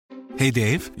Hey,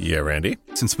 Dave. Yeah, Randy.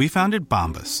 Since we founded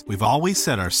Bombas, we've always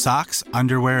said our socks,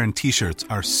 underwear, and T-shirts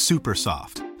are super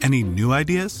soft. Any new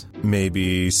ideas?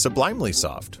 Maybe sublimely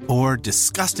soft. Or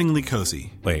disgustingly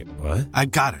cozy. Wait, what? I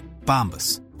got it.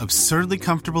 Bombas. Absurdly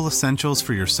comfortable essentials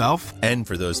for yourself and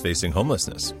for those facing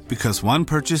homelessness. Because one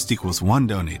purchased equals one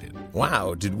donated.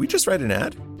 Wow, did we just write an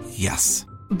ad? Yes.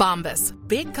 Bombas.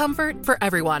 Big comfort for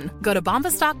everyone. Go to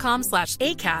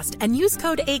bombas.com/ACAST and use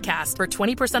code ACAST for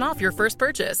 20% off your first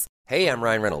purchase. Hey, I'm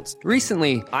Ryan Reynolds.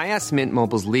 Recently, I asked Mint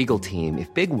Mobile's legal team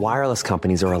if big wireless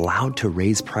companies are allowed to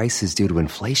raise prices due to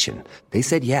inflation. They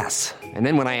said yes. And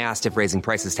then when I asked if raising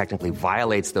prices technically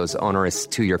violates those onerous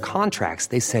two-year contracts,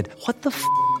 they said, "What the f***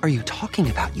 are you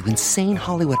talking about, you insane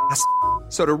Hollywood ass?"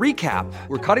 So to recap,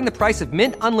 we're cutting the price of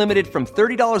Mint Unlimited from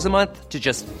 $30 a month to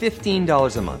just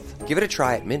 $15 a month. Give it a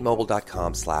try at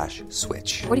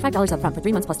mintmobile.com/switch. $45 up front for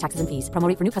 3 months plus taxes and fees. Promo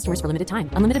rate for new customers for limited time.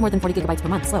 Unlimited more than 40 gigabytes per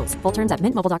month. Slows full terms at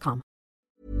mintmobile.com.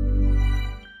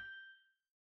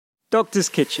 Doctor's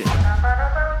Kitchen.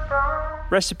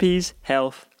 Recipes,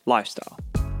 health, lifestyle.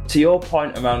 To your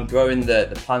point around growing the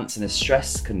plants in a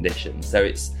stress condition, so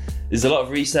there's a lot of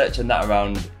research on that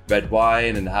around red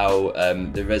wine and how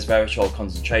the resveratrol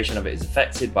concentration of it is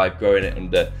affected by growing it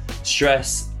under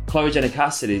stress. Chlorogenic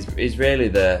acid is really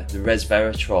the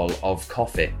resveratrol of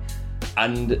coffee.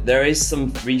 And there is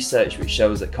some research which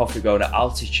shows that coffee grown at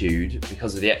altitude,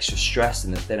 because of the extra stress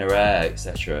and the thinner air,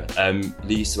 etc.,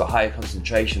 leads to a higher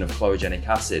concentration of chlorogenic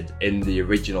acid in the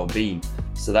original bean.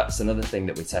 So that's another thing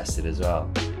that we tested as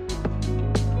well.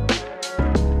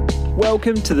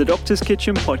 Welcome to the Doctor's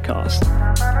Kitchen podcast.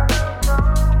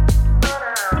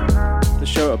 The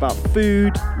show about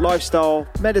food, lifestyle,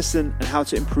 medicine, and how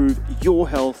to improve your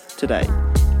health today.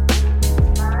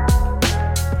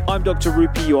 I'm Dr.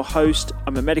 Rupi, your host.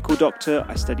 I'm a medical doctor,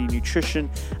 I study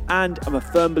nutrition, and I'm a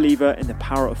firm believer in the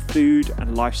power of food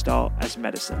and lifestyle as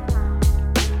medicine.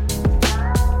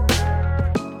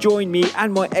 Join me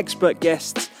and my expert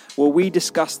guests where we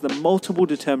discuss the multiple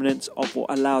determinants of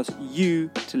what allows you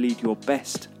to lead your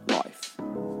best life.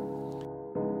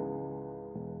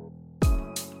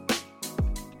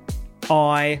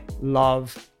 I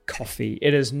love coffee.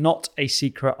 It is not a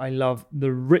secret. I love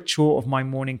the ritual of my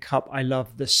morning cup. I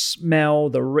love the smell,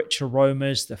 the rich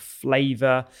aromas, the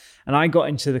flavor. And I got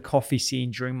into the coffee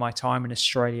scene during my time in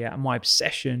Australia, and my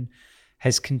obsession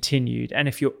has continued. And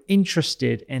if you're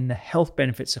interested in the health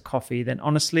benefits of coffee, then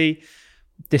honestly,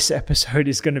 this episode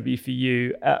is going to be for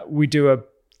you. We do a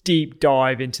deep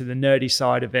dive into the nerdy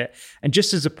side of it. And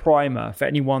just as a primer for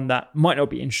anyone that might not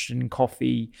be interested in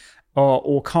coffee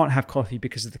or can't have coffee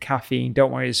because of the caffeine,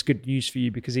 don't worry, it's good news for you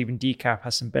because even decaf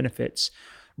has some benefits.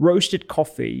 Roasted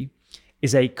coffee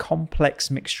is a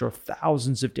complex mixture of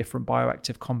thousands of different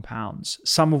bioactive compounds,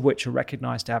 some of which are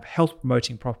recognized to have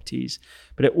health-promoting properties,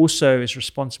 but it also is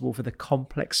responsible for the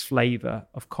complex flavor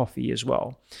of coffee as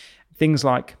well. Things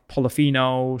like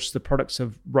polyphenols, the products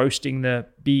of roasting the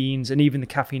beans, and even the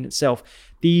caffeine itself,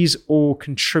 these all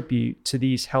contribute to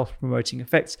these health-promoting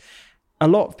effects. A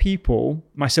lot of people,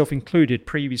 myself included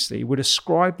previously, would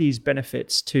ascribe these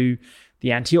benefits to the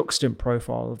antioxidant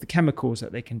profile of the chemicals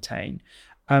that they contain.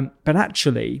 But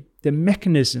actually, the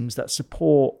mechanisms that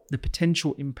support the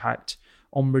potential impact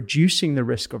on reducing the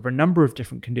risk of a number of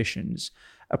different conditions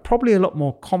are probably a lot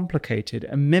more complicated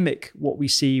and mimic what we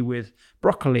see with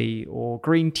broccoli or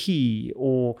green tea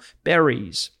or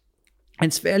berries. And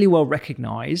it's fairly well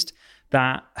recognized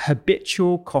that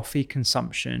habitual coffee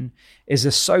consumption is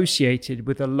associated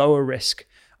with a lower risk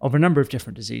of a number of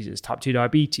different diseases, type 2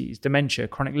 diabetes, dementia,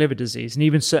 chronic liver disease, and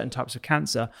even certain types of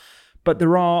cancer. But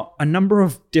there are a number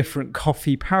of different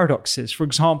coffee paradoxes. For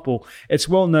example, it's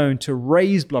well known to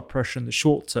raise blood pressure in the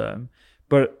short term,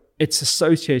 but it's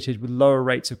associated with lower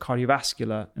rates of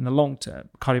cardiovascular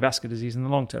disease in the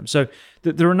long term. So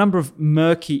there are a number of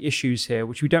murky issues here,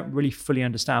 which we don't really fully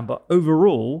understand. But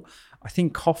overall, I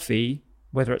think coffee,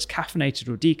 whether it's caffeinated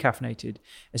or decaffeinated,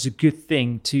 is a good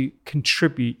thing to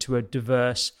contribute to a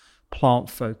diverse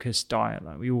plant-focused diet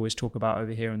like we always talk about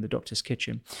over here in the Doctor's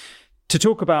Kitchen. To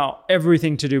talk about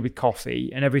everything to do with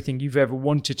coffee and everything you've ever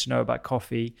wanted to know about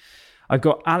coffee, I've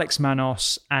got Alex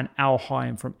Manos and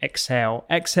Higham from Exhale.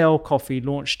 Exhale Coffee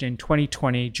launched in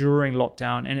 2020 during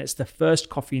lockdown, and it's the first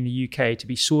coffee in the UK to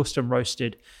be sourced and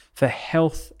roasted for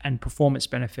health and performance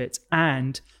benefits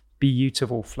and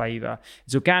beautiful flavor.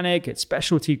 It's organic, it's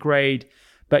specialty grade,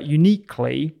 but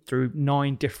uniquely, through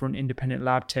 9 different independent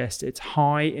lab tests, it's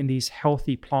high in these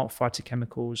healthy plant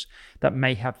phytochemicals that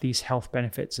may have these health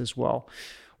benefits as well.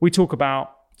 We talk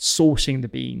about sourcing the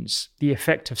beans, the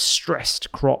effect of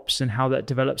stressed crops and how that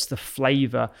develops the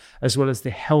flavor, as well as the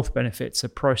health benefits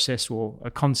of process, or a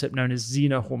concept known as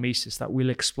xenohormesis that we'll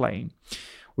explain.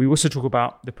 We also talk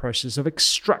about the process of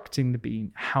extracting the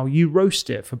bean, how you roast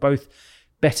it for both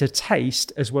better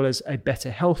taste as well as a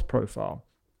better health profile.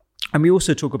 And we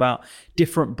also talk about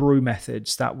different brew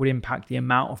methods that would impact the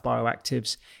amount of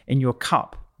bioactives in your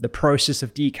cup, the process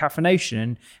of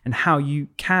decaffeination, and how you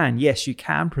can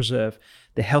preserve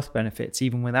the health benefits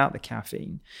even without the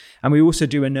caffeine. And we also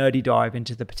do a nerdy dive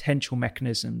into the potential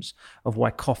mechanisms of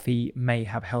why coffee may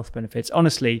have health benefits.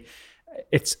 Honestly,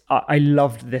 I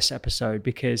loved this episode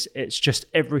because it's just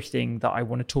everything that I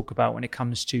want to talk about when it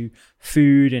comes to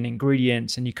food and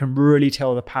ingredients. And you can really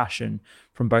tell the passion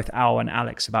from both Al and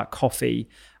Alex about coffee.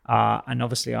 And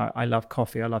obviously, I love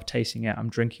coffee. I love tasting it. I'm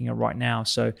drinking it right now.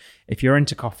 So if you're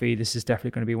into coffee, this is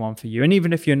definitely going to be one for you. And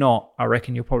even if you're not, I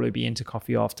reckon you'll probably be into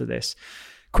coffee after this.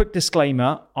 Quick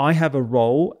disclaimer, I have a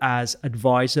role as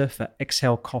advisor for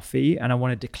Excel Coffee, and I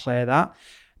want to declare that.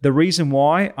 The reason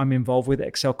why I'm involved with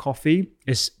Excel Coffee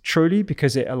is truly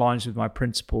because it aligns with my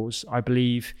principles. I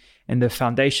believe in the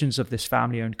foundations of this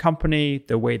family-owned company,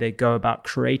 the way they go about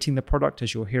creating the product,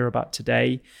 as you'll hear about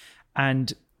today,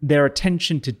 and their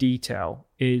attention to detail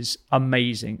is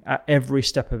amazing at every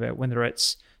step of it, whether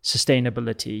it's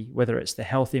sustainability, whether it's the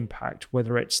health impact,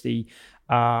 whether it's the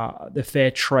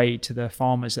fair trade to the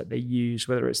farmers that they use,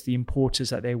 whether it's the importers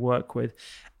that they work with,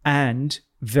 and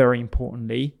very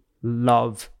importantly,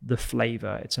 love the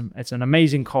flavor. It's an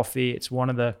amazing coffee. It's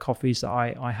one of the coffees that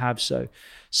I have, so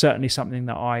certainly something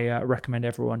that I recommend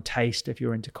everyone taste if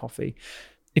you're into coffee.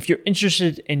 If you're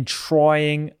interested in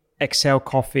trying Excel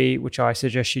Coffee, which I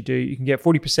suggest you do, you can get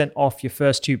 40% off your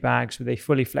first 2 bags with a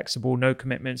fully flexible, no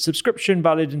commitment subscription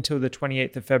valid until the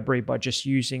 28th of February by just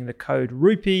using the code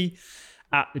RUPY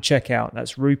at the checkout.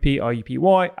 That's RUPY,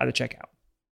 RUPY, at the checkout.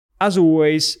 As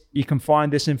always, you can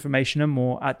find this information and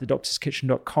more at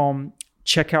thedoctorskitchen.com.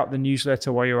 Check out the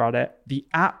newsletter while you're at it. The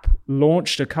app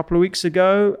launched a couple of weeks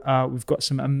ago. We've got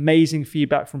some amazing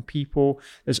feedback from people.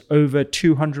 There's over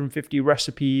 250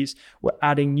 recipes. We're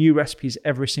adding new recipes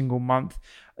every single month.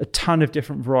 A ton of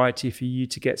different variety for you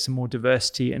to get some more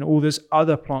diversity, and all those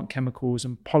other plant chemicals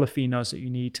and polyphenols that you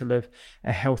need to live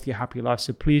a healthier, happier life.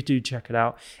 So please do check it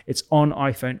out. It's on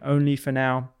iPhone only for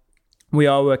now. We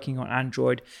are working on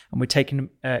Android, and we're taking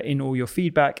in all your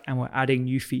feedback, and we're adding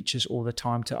new features all the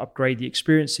time to upgrade the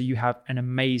experience so you have an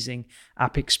amazing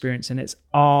app experience. And it's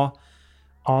our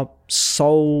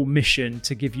sole mission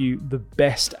to give you the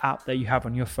best app that you have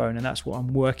on your phone. And that's what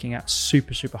I'm working at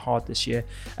super, super hard this year,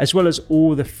 as well as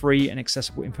all the free and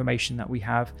accessible information that we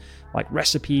have, like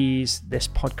recipes, this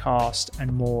podcast,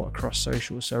 and more across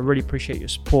social. So I really appreciate your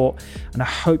support, and I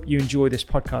hope you enjoy this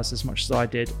podcast as much as I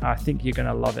did. I think you're going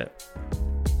to love it.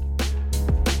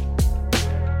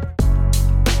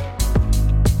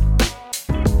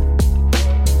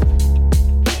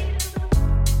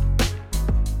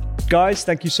 Guys,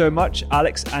 thank you so much,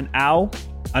 Alex and Al.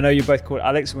 I know you're both called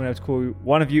Alex. I'm going to have to call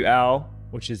one of you Al,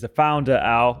 which is the founder,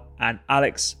 Al, and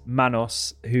Alex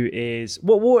Manos, who is...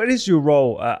 What is your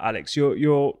role, Alex? You're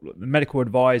the medical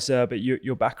advisor, but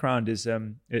your background is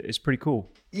pretty cool.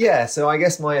 Yeah, so I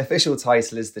guess my official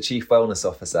title is the Chief Wellness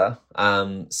Officer.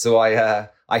 So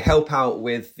I help out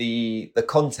with the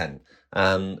content,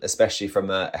 especially from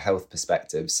a health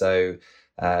perspective. So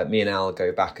me and Al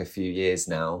go back a few years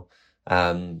now.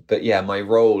 But yeah, my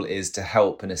role is to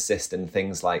help and assist in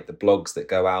things like the blogs that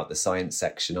go out, the science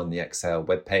section on the Excel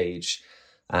webpage.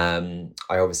 I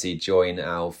obviously join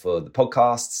Al for the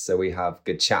podcasts, so we have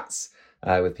good chats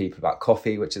with people about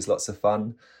coffee, which is lots of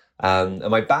fun. And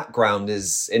my background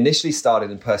is initially started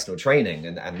in personal training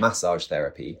and massage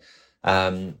therapy.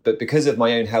 But because of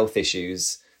my own health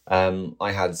issues,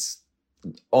 I had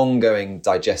ongoing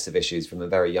digestive issues from a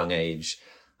very young age.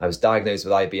 I was diagnosed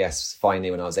with IBS finally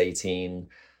when I was 18,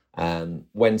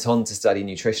 went on to study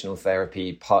nutritional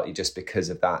therapy, partly just because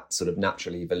of that sort of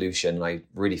natural evolution. I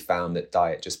really found that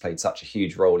diet just played such a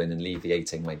huge role in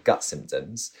alleviating my gut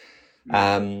symptoms.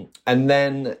 And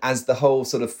then as the whole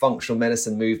sort of functional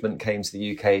medicine movement came to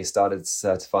the UK, started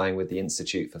certifying with the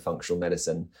Institute for Functional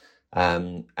Medicine.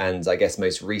 And I guess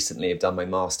most recently I've done my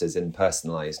master's in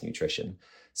personalized nutrition.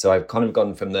 So I've kind of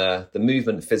gone from the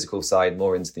movement physical side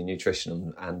more into the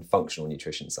nutritional and functional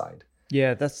nutrition side.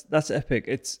 Yeah, that's epic.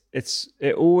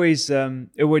 It always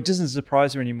it doesn't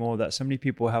surprise me anymore that so many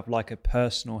people have like a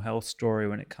personal health story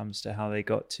when it comes to how they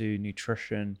got to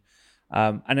nutrition.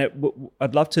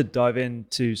 I'd love to dive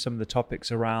into some of the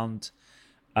topics around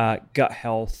gut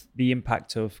health, the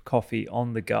impact of coffee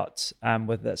on the gut,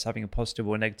 whether that's having a positive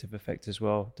or negative effect as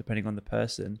well, depending on the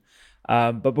person.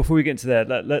 But before we get into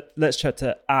that, let's chat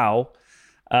to Al,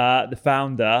 the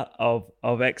founder of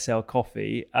XL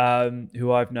Coffee,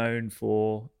 who I've known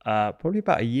for probably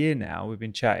about a year now. We've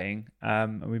been chatting,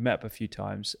 and we met up a few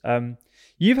times.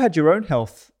 You've had your own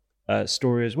health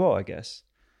story as well, I guess.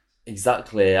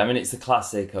 Exactly. I mean, it's the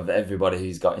classic of everybody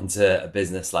who's got into a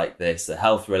business like this, a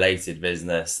health-related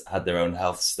business, had their own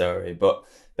health story. But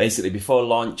basically, before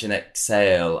launching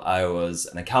XL, I was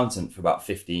an accountant for about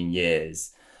 15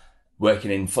 years,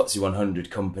 working in FTSE 100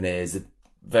 companies,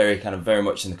 very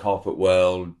much in the corporate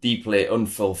world, deeply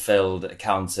unfulfilled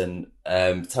accountant,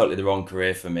 totally the wrong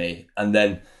career for me. And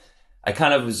then I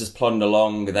kind of was just plodding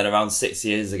along. And then around 6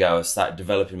 years ago, I started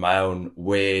developing my own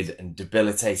weird and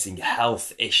debilitating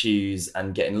health issues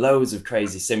and getting loads of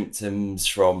crazy symptoms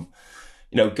from,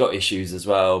 gut issues as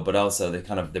well, but also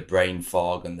the brain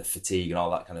fog and the fatigue and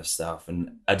all that kind of stuff.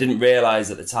 And I didn't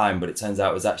realize at the time, but it turns out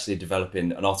I was actually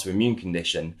developing an autoimmune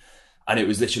condition. And it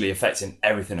was literally affecting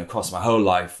everything across my whole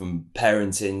life, from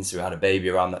parenting, so I had a baby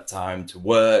around that time, to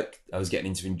work. I was getting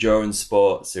into endurance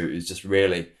sports, so it was just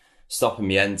really stopping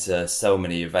me enter so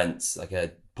many events. Like,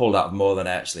 I pulled out of more than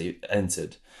I actually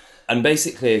entered. And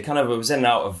basically, I was in and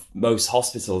out of most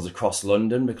hospitals across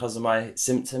London because of my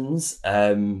symptoms.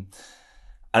 And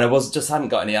I hadn't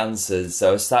got any answers.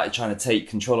 So I started trying to take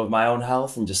control of my own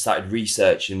health and just started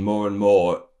researching more and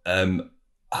more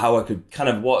how I could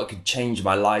what I could change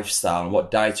my lifestyle and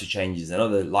what dietary changes and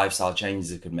other lifestyle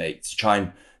changes I could make to try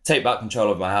and take back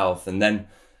control of my health. And then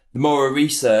the more I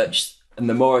researched and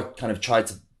the more I tried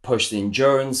to push the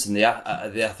endurance and the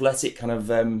athletic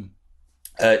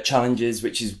challenges,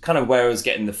 which is where I was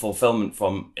getting the fulfillment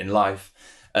from in life.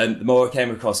 The more I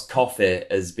came across coffee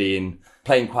as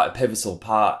playing quite a pivotal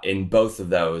part in both of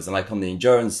those. And on the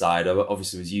endurance side, I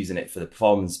obviously was using it for the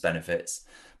performance benefits.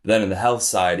 But then on the health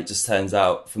side, it just turns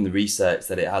out from the research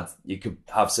that you could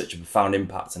have such a profound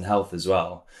impact on health as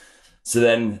well. So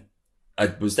then I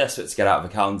was desperate to get out of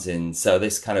accounting. So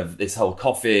this whole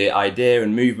coffee idea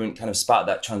and movement sparked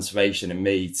that transformation in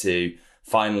me to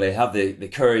finally have the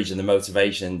courage and the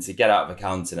motivation to get out of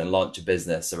accounting and launch a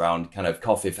business around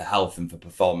coffee for health and for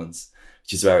performance,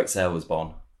 which is where XL was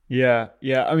born. Yeah.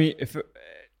 I mean,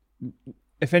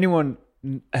 if anyone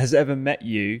has ever met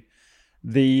you,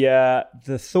 the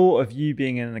thought of you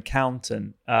being an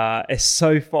accountant is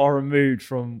so far removed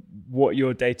from what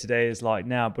your day-to-day is like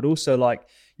now, but also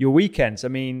your weekends. I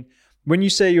mean, when you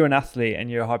say you're an athlete and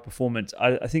you're a high performance,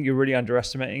 I think you're really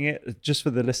underestimating it. Just for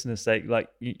the listener's sake,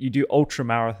 you do ultra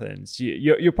marathons.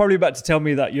 You're probably about to tell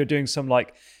me that you're doing some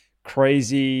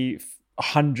crazy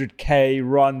 100K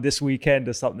run this weekend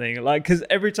or something, because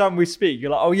every time we speak you're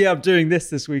like, oh yeah, I'm doing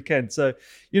this weekend. So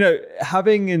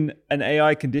having an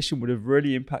AI condition would have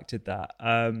really impacted that,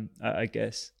 I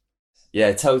guess.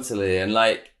 Yeah, totally. And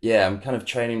I'm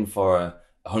training for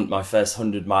my first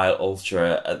 100-mile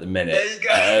ultra at the minute.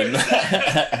 There you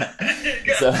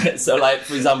go. so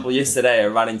for example, yesterday I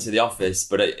ran into the office,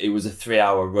 but it was a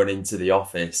 3-hour run into the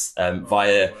office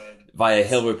via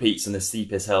hill repeats on the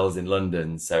steepest hills in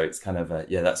London. So it's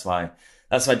that's my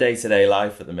day-to-day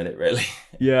life at the minute, really.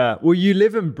 Yeah. Well, you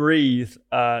live and breathe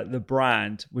the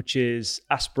brand, which is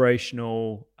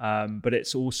aspirational, but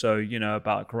it's also,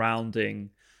 about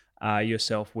grounding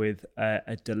yourself with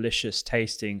a delicious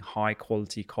tasting, high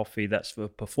quality coffee that's for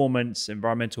performance,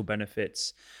 environmental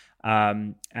benefits,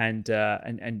 and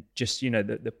just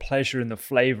the pleasure and the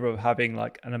flavor of having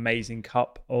an amazing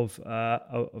cup of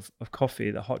coffee,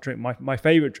 the hot drink, my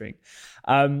favorite drink.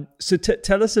 So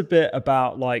tell us a bit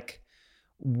about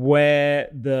where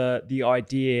the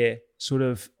idea sort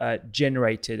of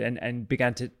generated and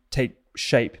began to take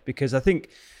shape, because I think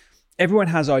everyone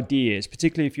has ideas,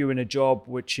 particularly if you're in a job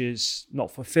which is not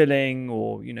fulfilling,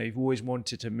 or you've always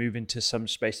wanted to move into some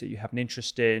space that you have an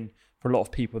interest in. For a lot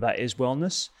of people, that is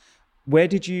wellness. Where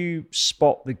did you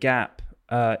spot the gap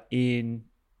in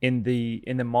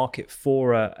the market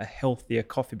for a healthier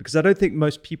coffee? Because I don't think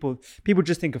most people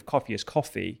just think of coffee as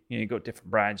coffee. You got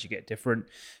different brands, you get different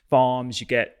farms, you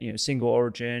get single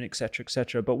origin,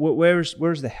 etc. But where's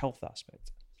the health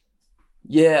aspect?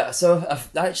 Yeah, so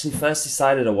I actually first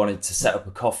decided I wanted to set up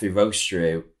a coffee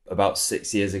roastery about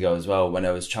 6 years ago as well, when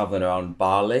I was traveling around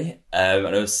Bali, and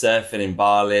I was surfing in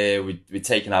Bali. We'd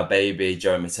taken our baby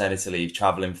during maternity leave,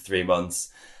 traveling for 3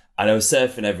 months, and I was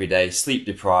surfing every day, sleep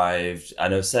deprived,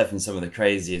 and I was surfing some of the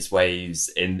craziest waves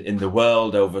in the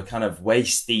world, over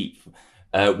waist deep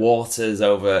waters,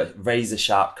 over razor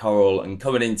sharp coral, and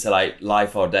coming into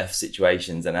life or death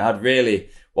situations. And I had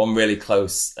one really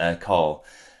close call.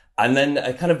 And then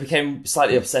I kind of became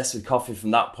slightly obsessed with coffee from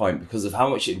that point because of how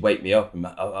much it'd wake me up and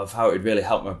of how it would really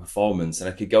help my performance. And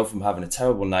I could go from having a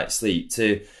terrible night's sleep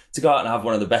to go out and have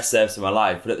one of the best serves of my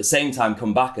life, but at the same time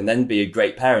come back and then be a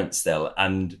great parent still,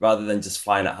 and rather than just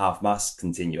flying at half mast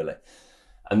continually.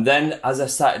 And then as I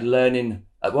started learning,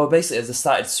 as I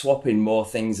started swapping more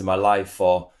things in my life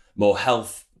for more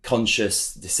health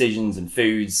conscious decisions and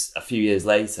foods a few years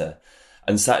later,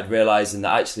 and started realizing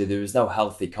that actually there was no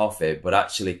healthy coffee, but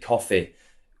actually coffee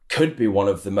could be one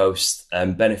of the most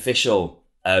beneficial,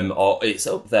 or it's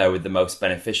up there with the most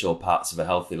beneficial parts of a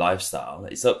healthy lifestyle.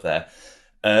 It's up there.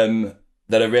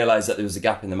 That I realized that there was a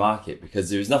gap in the market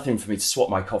because there was nothing for me to swap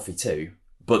my coffee to.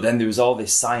 But then there was all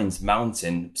this science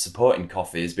mounting supporting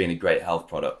coffee as being a great health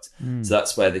product. So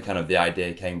that's where the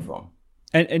idea came from.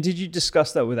 And did you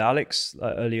discuss that with Alex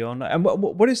early on? And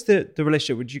what is the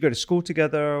relationship? Would you go to school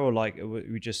together, or like were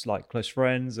you just like close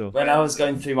friends? Or when I was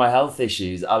going through my health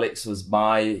issues, Alex was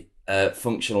my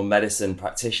functional medicine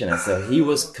practitioner. So he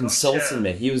was consulting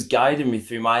me. He was guiding me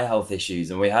through my health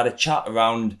issues. And we had a chat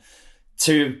around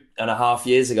 2.5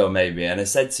 years ago, maybe. And I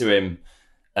said to him,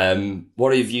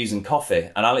 what are your views on coffee?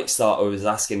 And Alex thought I was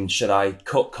asking, should I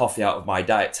cut coffee out of my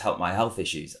diet to help my health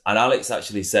issues? And Alex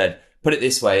actually said, put it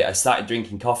this way, I started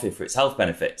drinking coffee for its health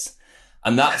benefits.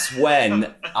 And that's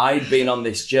when I'd been on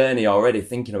this journey already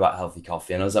thinking about healthy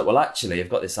coffee. And I was like, well, actually, I've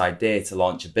got this idea to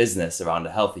launch a business around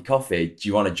a healthy coffee. Do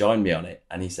you want to join me on it?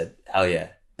 And he said, hell yeah.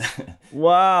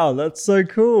 Wow, that's so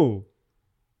cool.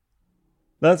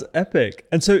 That's epic.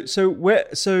 And so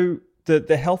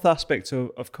the health aspect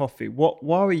of coffee,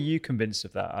 why were you convinced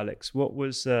of that, Alex? What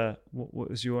was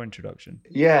your introduction?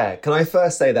 Yeah, can I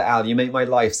first say that, Al, you make my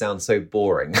life sound so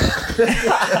boring.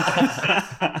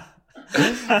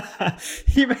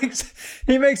 He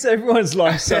makes everyone's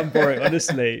life sound boring,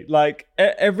 honestly. Like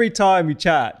every time he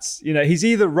chats, he's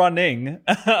either running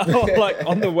or like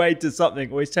on the way to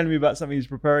something, or he's telling me about something he's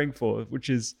preparing for, which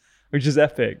is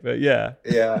epic. But yeah.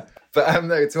 But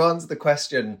no, to answer the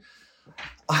question,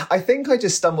 I think I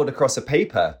just stumbled across a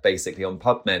paper basically on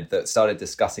PubMed that started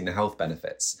discussing the health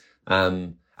benefits.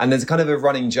 And there's kind of a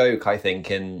running joke, I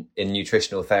think, in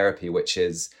nutritional therapy, which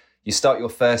is you start your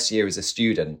first year as a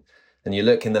student and you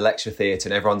look in the lecture theatre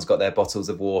and everyone's got their bottles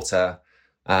of water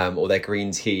or their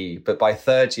green tea. But by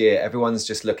third year, everyone's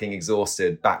just looking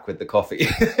exhausted back with the coffee.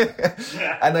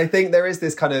 And I think there is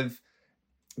this kind of,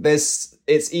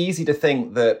 it's easy to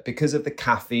think that because of the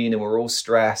caffeine and we're all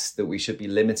stressed that we should be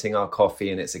limiting our coffee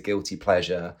and it's a guilty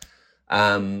pleasure.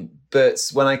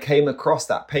 But when I came across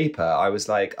that paper, I was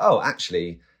like, oh,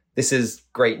 actually, this is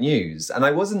great news. And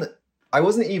I wasn't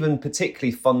even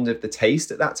particularly fond of the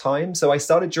taste at that time. So I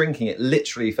started drinking it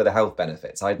literally for the health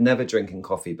benefits. I'd never drinking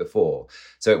coffee before.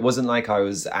 So it wasn't like I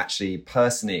was actually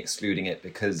personally excluding it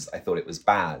because I thought it was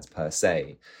bad per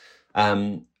se.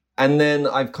 And then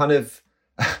I've kind of,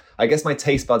 I guess my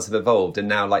taste buds have evolved, and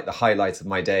now like the highlight of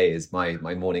my day is my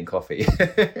morning coffee.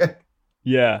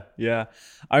 Yeah.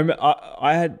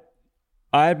 I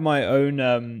had my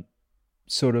own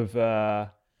sort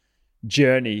of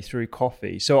journey through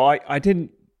coffee. So I didn't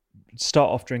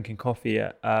start off drinking coffee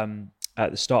at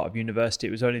the start of university.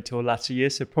 It was only till latter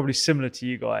years, so probably similar to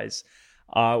you guys.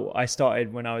 I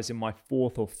started when I was in my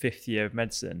 4th or 5th year of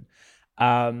medicine.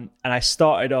 And I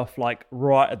started off like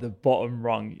right at the bottom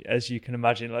rung, as you can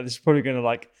imagine. Like this is probably going to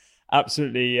like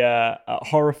absolutely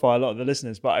horrify a lot of the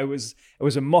listeners, but it was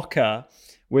a mocha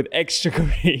with extra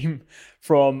cream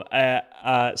from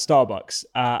Starbucks,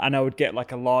 and I would get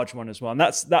like a large one as well. And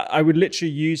that I would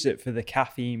literally use it for the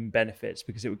caffeine benefits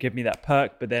because it would give me that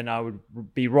perk. But then I would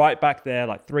be right back there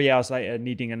like 3 hours later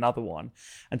needing another one.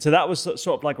 And so that was sort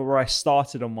of like where I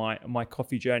started on my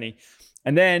coffee journey.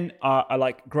 And then I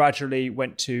like gradually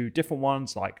went to different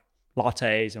ones like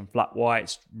lattes and flat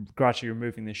whites, gradually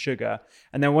removing the sugar.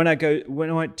 And then when I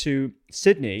went to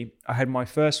Sydney, I had my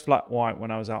first flat white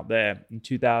when I was out there in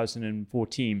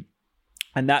 2014.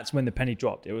 And that's when the penny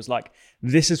dropped. It was like,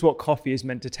 this is what coffee is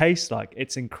meant to taste like.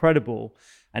 It's incredible.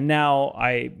 And now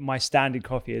my standard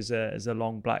coffee is a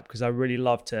long black because I really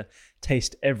love to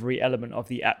taste every element of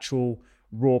the actual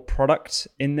raw product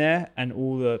in there and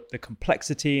all the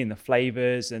complexity and the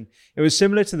flavors. And it was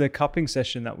similar to the cupping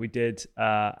session that we did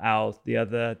Al the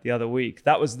other week.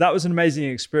 That was an amazing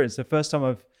experience. The first time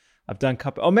I've done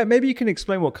cupping. Or maybe you can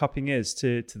explain what cupping is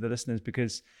to the listeners,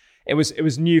 because it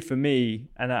was new for me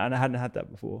and I hadn't had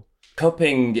that before.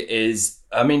 Cupping is,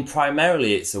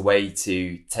 primarily it's a way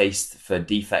to taste for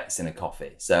defects in a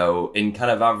coffee. So in kind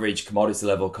of average commodity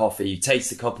level coffee, you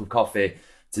taste a cup of coffee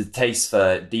to taste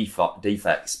for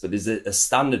defects, but there's a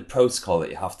standard protocol that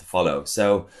you have to follow.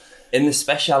 So in the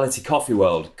specialty coffee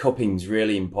world, cupping is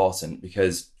really important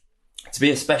because To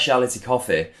be a specialty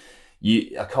coffee,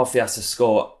 a coffee has to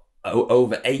score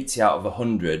over 80 out of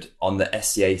 100 on the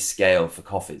SCA scale for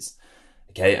coffees.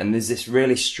 Okay, and there's this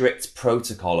really strict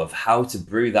protocol of how to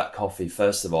brew that coffee,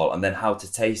 first of all, and then how to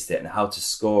taste it and how to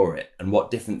score it and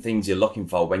what different things you're looking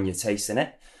for when you're tasting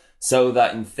it. So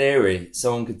that in theory,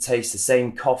 someone could taste the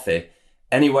same coffee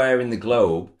anywhere in the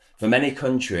globe, from any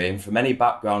country and from any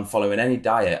background, following any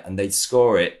diet, and they'd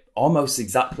score it almost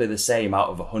exactly the same out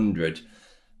of 100,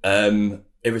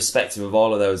 irrespective of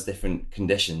all of those different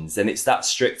conditions. And it's that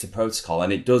strict a protocol,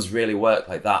 and it does really work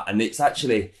like that. And it's a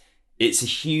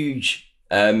huge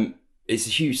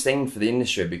thing for the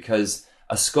industry, because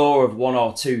a score of 1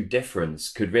 or 2 difference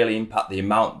could really impact the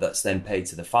amount that's then paid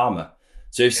to the farmer.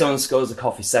 So if someone scores a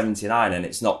coffee 79 and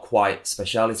it's not quite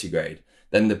specialty grade,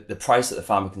 then the price that the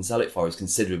farmer can sell it for is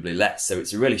considerably less. So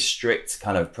it's a really strict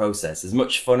kind of process. As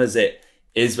much fun as it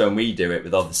is when we do it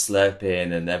with all the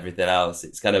slurping and everything else,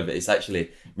 it's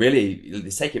actually really, they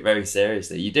take it very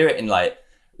seriously. You do it in like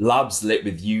labs lit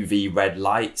with UV red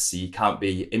lights, so you can't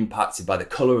be impacted by the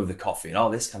color of the coffee and all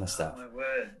this kind of stuff. Oh, my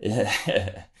word.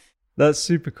 Yeah. That's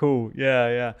super cool.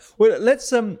 Yeah. Well,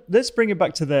 let's bring it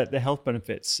back to the health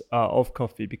benefits of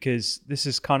coffee, because this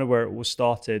is kind of where it all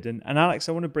started. And Alex,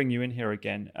 I want to bring you in here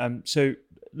again. So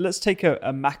let's take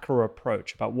a macro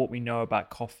approach about what we know about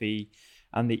coffee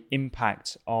and the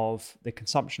impact of the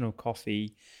consumption of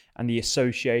coffee and the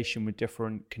association with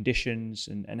different conditions,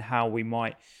 and how we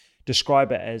might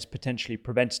describe it as potentially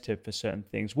preventative for certain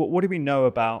things. What do we know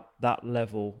about that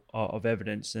level of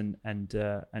evidence and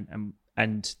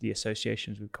the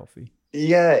associations with coffee?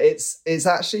 Yeah, it's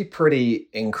actually pretty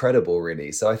incredible,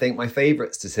 really. So I think my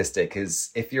favorite statistic is,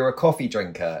 if you're a coffee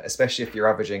drinker, especially if you're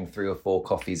averaging 3 or 4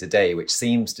 coffees a day, which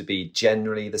seems to be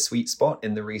generally the sweet spot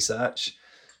in the research,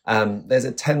 there's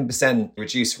a 10%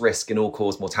 reduced risk in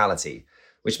all-cause mortality,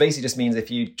 which basically just means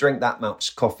if you drink that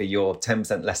much coffee, you're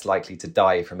 10% less likely to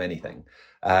die from anything,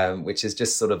 which is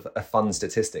just sort of a fun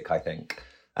statistic, I think.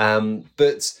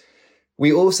 But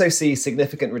we also see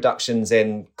significant reductions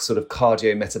in sort of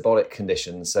cardiometabolic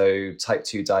conditions. So type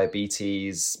 2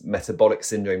 diabetes, metabolic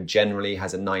syndrome generally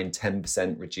has a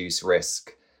 9-10% reduced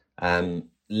risk.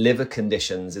 Liver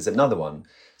conditions is another one.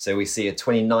 So we see a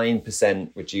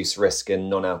 29% reduced risk in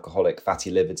non-alcoholic fatty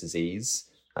liver disease.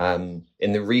 In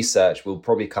the research, we'll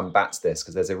probably come back to this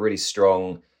because there's a really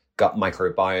strong gut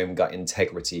microbiome, gut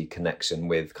integrity connection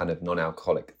with kind of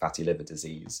non-alcoholic fatty liver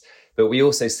disease. But we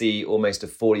also see almost a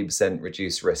 40%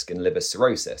 reduced risk in liver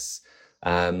cirrhosis.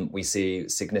 We see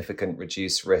significant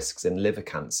reduced risks in liver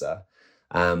cancer.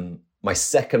 My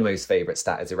second most favorite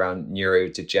stat is around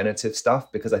neurodegenerative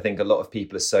stuff, because I think a lot of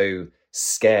people are so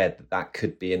scared that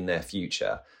could be in their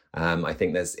future. I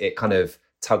think it kind of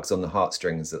tugs on the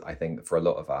heartstrings, I think, for a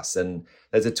lot of us. And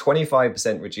there's a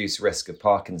 25% reduced risk of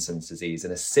Parkinson's disease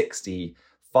and a 65%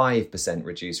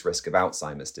 reduced risk of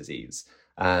Alzheimer's disease.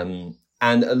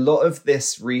 And a lot of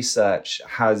this research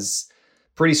has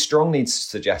pretty strongly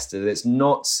suggested that it's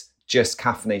not just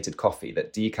caffeinated coffee,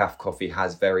 that decaf coffee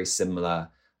has very similar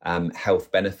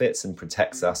health benefits and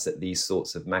protects us at these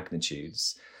sorts of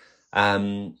magnitudes.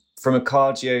 From a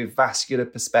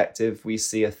cardiovascular perspective, we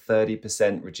see a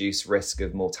 30% reduced risk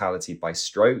of mortality by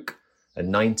stroke, a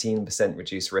 19%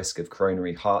 reduced risk of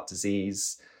coronary heart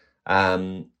disease.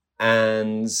 And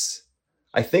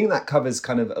I think that covers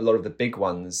kind of a lot of the big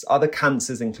ones. Other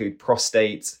cancers include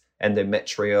prostate,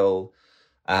 endometrial,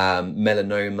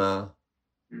 melanoma,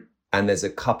 and there's a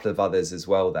couple of others as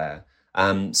well there.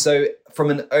 So from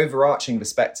an overarching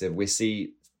perspective, we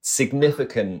see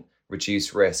significant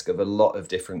reduced risk of a lot of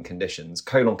different conditions,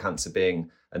 colon cancer being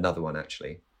another one,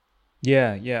 actually.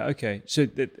 Yeah, okay. So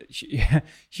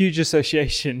huge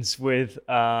associations with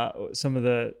some of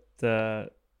the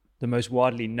most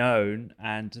widely known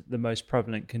and the most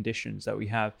prevalent conditions that we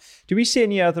have. Do we see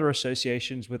any other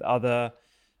associations with other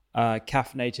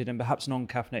caffeinated and perhaps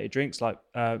non-caffeinated drinks, like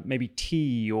maybe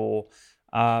tea or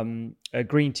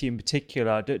green tea in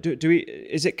particular?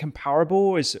 Is it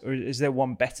comparable? Is there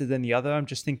one better than the other? I'm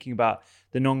just thinking about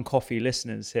the non-coffee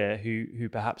listeners here who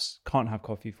perhaps can't have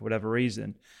coffee for whatever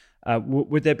reason.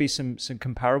 Would there be some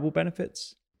comparable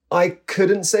benefits? I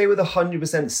couldn't say with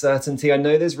 100% certainty. I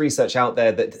know there's research out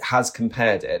there that has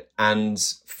compared it, and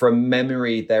from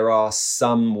memory, there are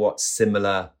somewhat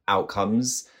similar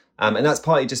outcomes. And that's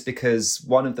partly just because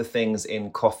one of the things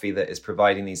in coffee that is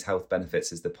providing these health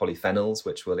benefits is the polyphenols,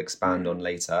 which we'll expand on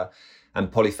later.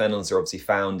 And polyphenols are obviously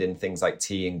found in things like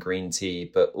tea and green tea,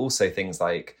 but also things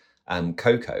like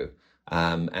cocoa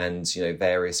and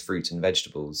various fruit and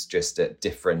vegetables, just at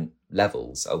different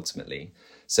levels ultimately.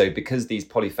 So because these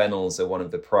polyphenols are one of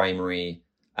the primary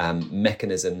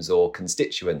mechanisms or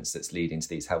constituents that's leading to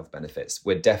these health benefits.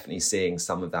 We're definitely seeing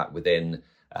some of that within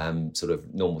sort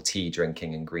of normal tea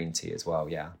drinking and green tea as well.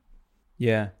 Yeah.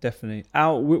 Yeah, definitely.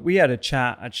 Al, we had a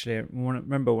chat actually. I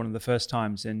remember one of the first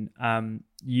times, and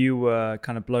you were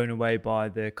kind of blown away by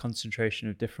the concentration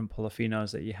of different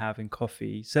polyphenols that you have in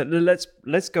coffee. So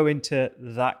let's go into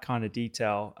that kind of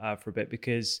detail for a bit,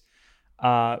 because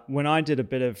when I did a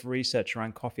bit of research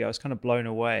around coffee, I was kind of blown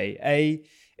away.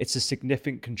 It's a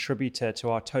significant contributor to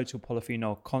our total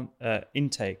polyphenol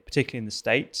intake, particularly in the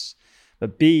States.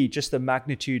 But B, just the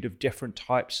magnitude of different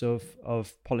types of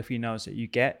polyphenols that you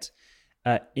get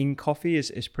in coffee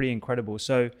is pretty incredible.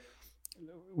 So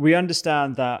we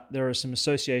understand that there are some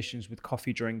associations with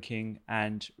coffee drinking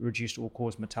and reduced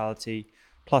all-cause mortality,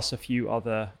 plus a few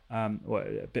other, or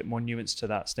a bit more nuance to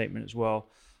that statement as well.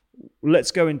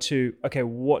 Let's go into, okay,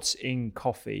 what's in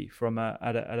coffee from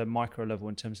at a micro level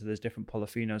in terms of those different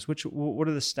polyphenols? What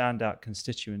are the standout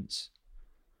constituents?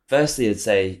 Firstly, I'd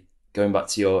say, going back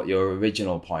to your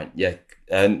original point,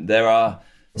 there are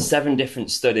 7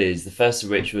 different studies, the first of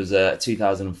which was a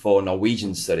 2004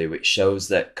 Norwegian study, which shows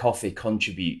that coffee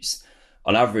contributes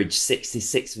on average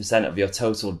 66% of your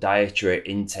total dietary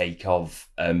intake of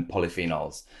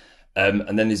polyphenols.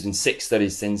 And then there's been 6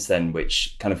 studies since then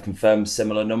which kind of confirm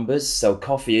similar numbers. So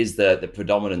coffee is the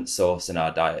predominant source in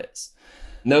our diets.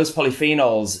 And those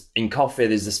polyphenols in coffee,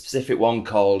 there's a specific one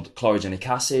called chlorogenic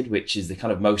acid, which is the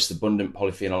kind of most abundant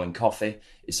polyphenol in coffee.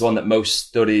 It's the one that most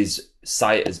studies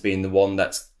cite as being the one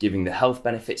that's giving the health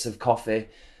benefits of coffee.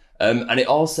 And it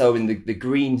also, in the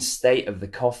green state of the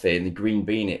coffee, in the green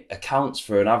bean, it accounts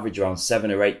for an average around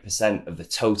 7 or 8% of the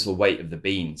total weight of the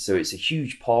bean. So it's a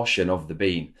huge portion of the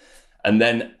bean. And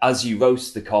then as you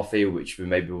roast the coffee, which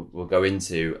we'll go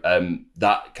into,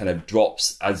 that kind of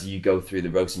drops as you go through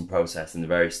the roasting process and the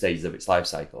various stages of its life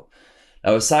cycle.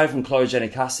 Now, aside from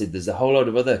chlorogenic acid, there's a whole load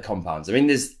of other compounds. I mean,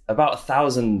 there's about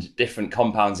 1,000 different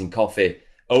compounds in coffee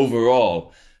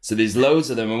overall. So there's loads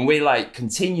of them. And we're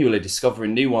continually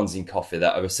discovering new ones in coffee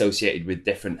that are associated with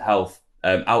different health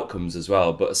outcomes as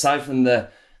well. But aside from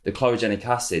the chlorogenic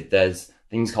acid, there's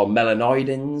things called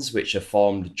melanoidins, which are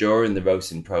formed during the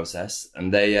roasting process,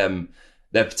 and they're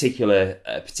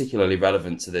particularly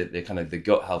relevant to the kind of the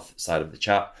gut health side of the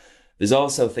chat. There's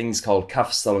also things called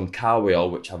cafestol and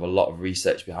carweol, which have a lot of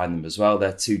research behind them as well.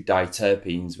 They're 2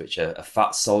 diterpenes, which are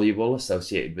fat soluble,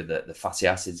 associated with the fatty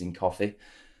acids in coffee.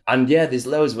 And there's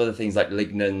loads of other things like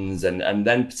lignans and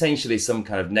then potentially some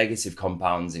kind of negative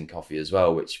compounds in coffee as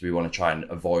well, which we want to try and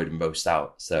avoid and roast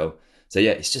out. So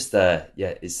it's just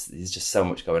there's just so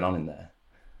much going on in there.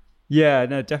 Yeah,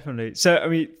 no, definitely. So I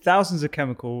mean, thousands of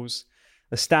chemicals.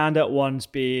 The standard ones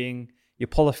being your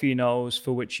polyphenols,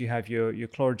 for which you have your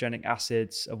chlorogenic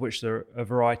acids, of which there are a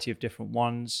variety of different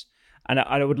ones. And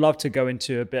I would love to go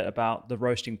into a bit about the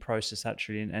roasting process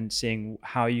actually, and seeing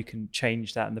how you can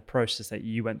change that in the process that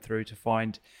you went through to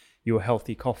find your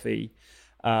healthy coffee.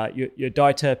 Your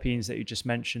diterpenes that you just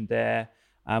mentioned there,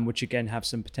 which again have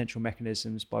some potential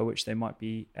mechanisms by which they might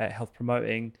be health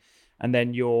promoting. And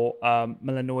then your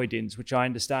melanoidins, which I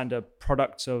understand are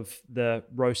products of the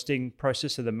roasting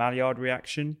process, of the Maillard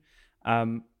reaction.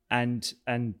 And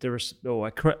there is,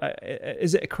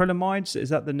 is it acrylamides? Is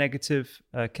that the negative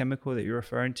chemical that you're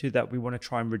referring to that we want to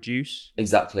try and reduce?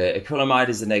 Exactly. Acrylamide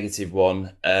is the negative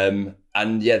one. And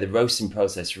the roasting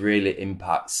process really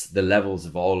impacts the levels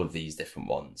of all of these different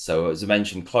ones. So as I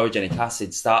mentioned, chlorogenic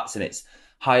acid starts in its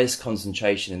highest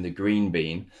concentration in the green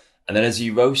bean. And then as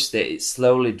you roast it, it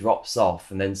slowly drops off.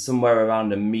 And then somewhere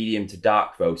around a medium to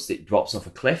dark roast, it drops off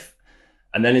a cliff.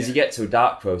 And then as you get to a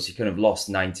dark roast, you kind of lost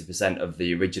 90% of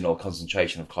the original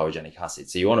concentration of chlorogenic acid.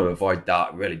 So you want to avoid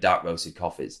really dark roasted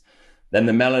coffees. Then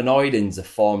the melanoidins are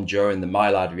formed during the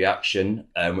Maillard reaction,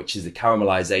 which is the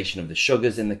caramelization of the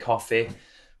sugars in the coffee,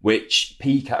 which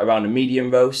peak at around a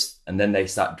medium roast, and then they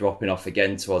start dropping off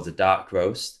again towards a dark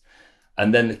roast.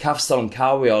 And then the cafestol and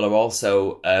carweol are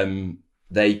also,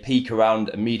 they peak around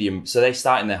a medium. So they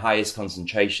start in their highest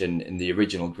concentration in the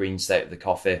original green state of the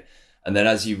coffee. And then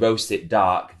as you roast it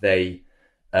dark, they,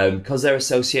 because they're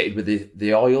associated with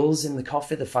the oils in the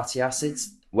coffee, the fatty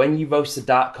acids, when you roast a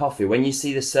dark coffee, when you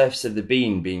see the surface of the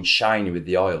bean being shiny with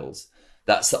the oils,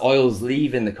 that's the oils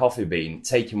leaving the coffee bean,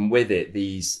 taking with it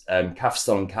these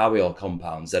cafestol and carweol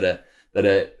compounds that are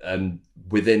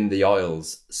within the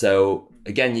oils. So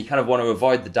again, you kind of want to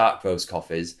avoid the dark roast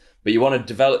coffees, but you want to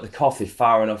develop the coffee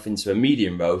far enough into a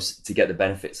medium roast to get the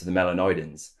benefits of the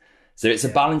melanoidins. So it's a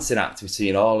balancing act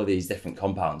between all of these different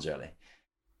compounds, really.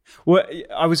 Well,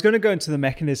 I was going to go into the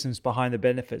mechanisms behind the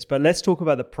benefits, but let's talk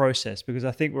about the process, because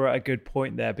I think we're at a good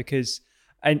point there. Because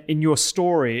in your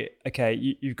story,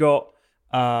 okay, you've got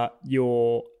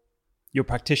your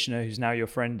practitioner, who's now your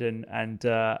friend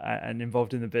and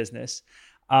involved in the business.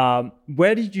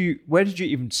 Where did you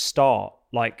even start?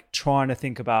 Like trying to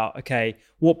think about, okay,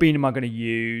 what bean am I going to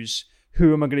use?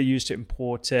 Who am I going to use to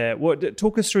import it?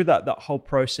 Talk us through that whole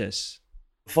process.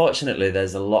 Fortunately,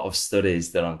 there's a lot of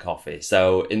studies done on coffee.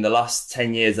 So in the last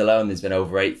 10 years alone, there's been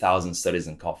over 8,000 studies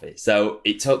on coffee. So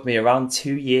it took me around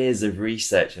 2 years of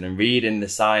research and reading the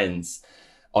science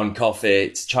on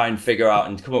coffee to try and figure out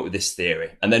and come up with this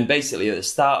theory. And then basically at the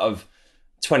start of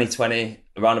 2020,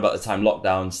 around about the time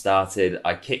lockdown started,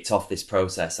 I kicked off this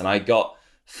process and I got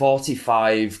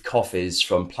 45 coffees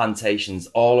from plantations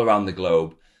all around the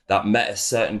globe that met a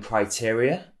certain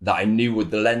criteria that I knew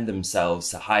would lend themselves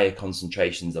to higher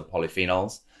concentrations of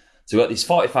polyphenols. So we got these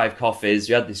 45 coffees.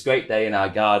 We had this great day in our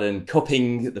garden,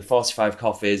 cupping the 45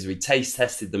 coffees. We taste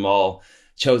tested them all,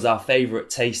 chose our favorite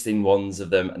tasting ones of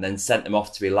them, and then sent them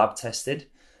off to be lab tested.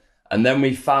 And then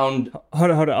we found.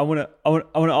 Hold on. I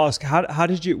want to ask, how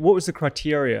did you? What was the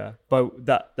criteria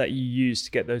that you used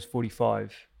to get those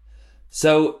 45?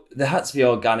 So they had to be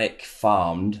organic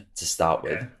farmed to start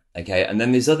with. Okay, and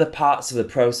then there's other parts of the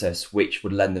process which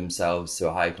would lend themselves to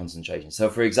a higher concentration. So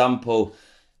for example,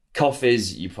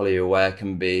 coffees, you're probably aware,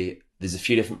 there's a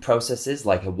few different processes,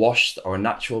 like a washed or a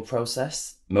natural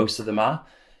process. Most of them are.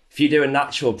 If you do a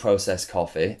natural process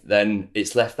coffee, then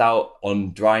it's left out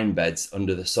on drying beds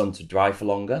under the sun to dry for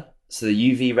longer. So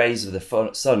the UV rays of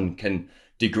the sun can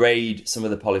degrade some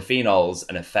of the polyphenols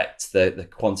and affect the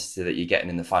quantity that you're getting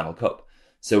in the final cup.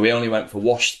 So we only went for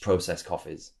washed process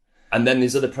coffees. And then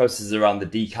there's other processes around the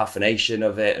decaffeination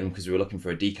of it. And because we were looking for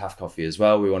a decaf coffee as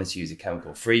well, we wanted to use a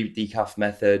chemical-free decaf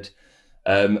method.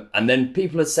 And then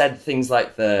people have said things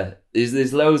like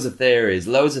there's loads of theories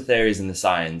in the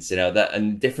science, that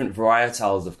and different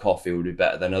varietals of coffee would be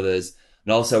better than others.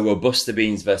 And also Robusta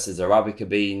beans versus Arabica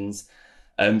beans.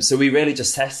 So we really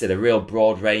just tested a real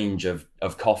broad range of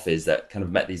coffees that kind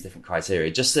of met these different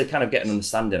criteria, just to kind of get an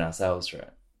understanding ourselves for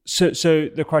it. So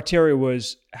the criteria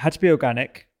had to be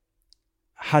organic,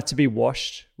 had to be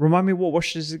washed. Remind me what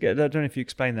washed is again. I don't know if you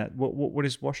explained that. What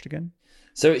is washed again?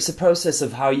 So it's a process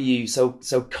of how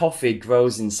so coffee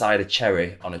grows inside a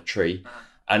cherry on a tree,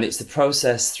 and it's the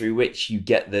process through which you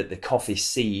get the coffee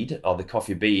seed or the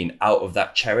coffee bean out of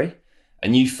that cherry,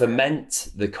 and you ferment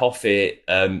the coffee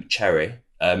cherry,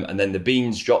 and then the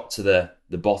beans drop to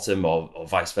the bottom or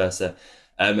vice versa,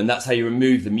 and that's how you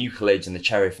remove the mucilage and the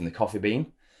cherry from the coffee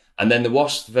bean. And then the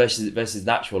washed versus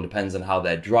natural depends on how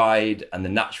they're dried, and the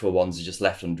natural ones are just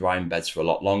left on drying beds for a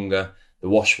lot longer. The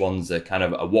washed ones are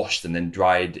washed and then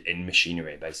dried in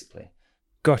machinery, basically.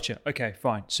 Gotcha. Okay,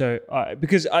 fine. So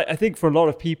because I think for a lot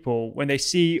of people, when they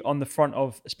see on the front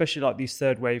of, especially like these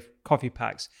third wave coffee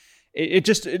packs,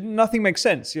 nothing makes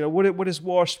sense. What is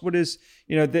washed? What is,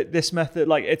 this method?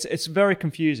 Like it's very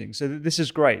confusing. So this is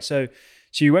great. So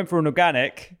you went for an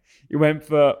organic, you went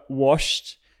for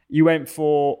washed, you went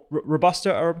for Robusta,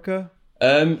 Arabica?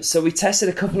 So we tested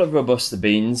a couple of Robusta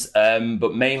beans,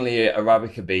 but mainly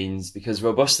Arabica beans, because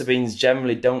Robusta beans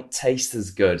generally don't taste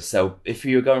as good. So if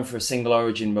you're going for a single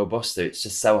origin Robusta, it's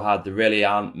just so hard. There really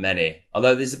aren't many.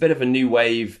 Although there's a bit of a new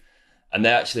wave, and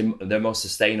they're more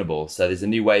sustainable. So there's a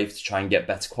new wave to try and get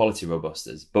better quality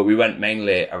Robustas. But we went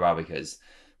mainly Arabicas.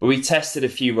 But we tested a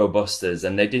few Robustas,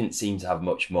 and they didn't seem to have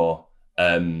much more.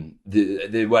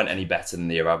 They weren't any better than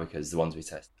the Arabicas, the ones we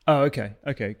tested. Oh, okay,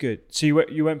 good. So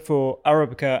you went for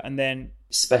Arabica, and then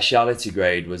speciality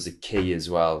grade was a key as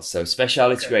well. So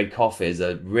speciality grade coffees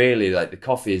are really like the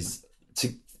coffee is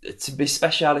to be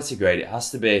speciality grade. It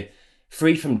has to be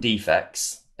free from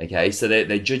defects. Okay, so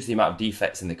they judge the amount of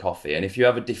defects in the coffee, and if you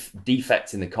have a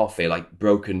defect in the coffee, like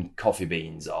broken coffee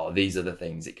beans or these other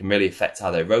things, it can really affect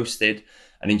how they're roasted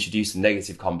and introduce some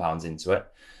negative compounds into it.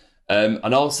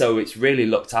 And also it's really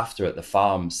looked after at the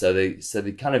farm. So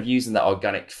they're kind of using that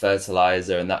organic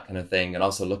fertilizer and that kind of thing. And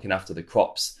also looking after the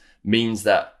crops means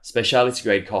that specialty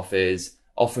grade coffees,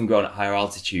 often grown at higher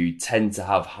altitude, tend to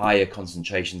have higher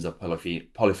concentrations of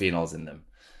polyphenols in them.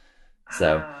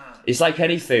 So it's like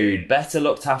any food, better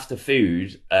looked after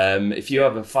food. If you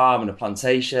have a farm and a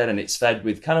plantation and it's fed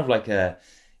with kind of like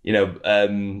not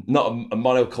a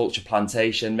monoculture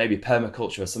plantation, maybe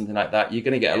permaculture or something like that, you're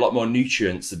going to get a lot more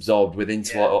nutrients absorbed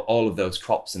into all of those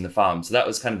crops in the farm. So that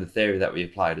was kind of the theory that we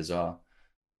applied as well.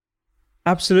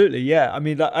 Absolutely, yeah. I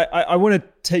mean, I want to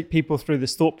take people through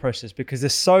this thought process because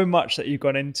there's so much that you've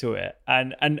got into it,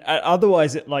 and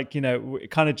otherwise it it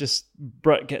kind of just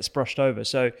gets brushed over.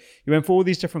 So you went for all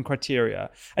these different criteria,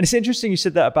 and it's interesting you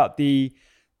said that about the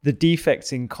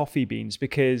defects in coffee beans,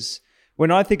 because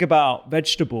when I think about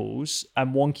vegetables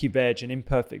and wonky veg and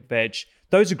imperfect veg,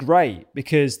 those are great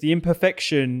because the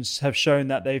imperfections have shown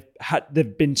that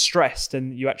they've been stressed,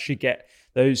 and you actually get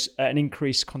those an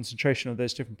increased concentration of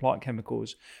those different plant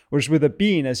chemicals. Whereas with a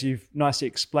bean, as you've nicely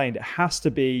explained, it has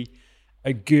to be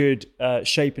a good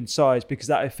shape and size because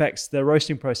that affects the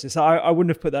roasting process. I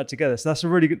wouldn't have put that together. So that's a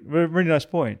really nice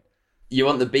point. You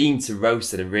want the bean to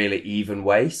roast at a really even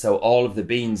way. So all of the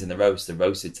beans in the roast are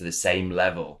roasted to the same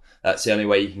level. That's the only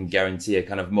way you can guarantee a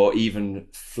kind of more even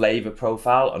flavor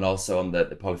profile, and also on the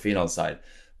polyphenol side.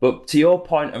 But to your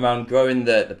point around growing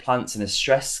the plants in a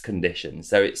stress condition,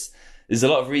 so there's a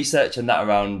lot of research on that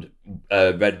around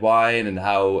red wine and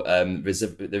how the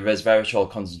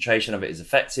resveratrol concentration of it is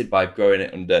affected by growing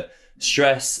it under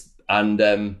stress. And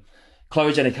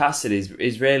chlorogenic acid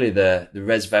is really the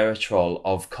resveratrol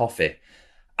of coffee.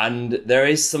 And there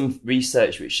is some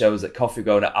research which shows that coffee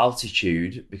grown at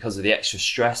altitude, because of the extra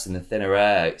stress and the thinner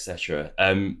air, etc.,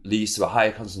 leads to a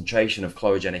higher concentration of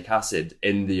chlorogenic acid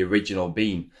in the original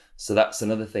bean. So that's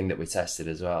another thing that we tested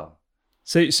as well.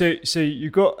 So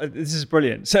you got, this is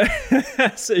brilliant. So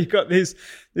you got this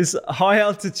high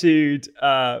altitude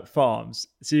farms.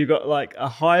 So you got like a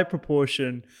higher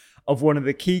proportion of one of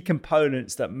the key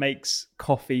components that makes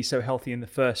coffee so healthy in the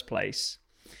first place.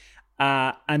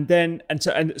 So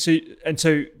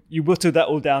you whittled that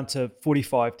all down to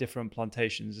 45 different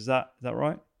plantations. Is that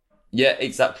right? Yeah,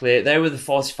 exactly. They were the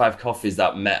 45 coffees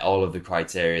that met all of the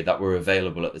criteria that were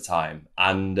available at the time.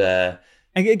 And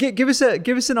give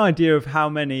us an idea of how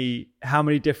many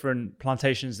different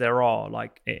plantations there are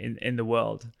like in the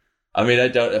world. I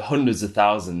mean, hundreds of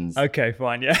thousands. Okay,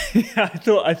 fine. Yeah,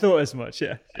 I thought as much.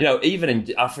 Yeah. Even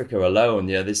in Africa alone,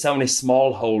 there's so many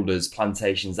smallholders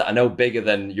plantations that are no bigger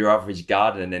than your average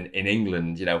garden in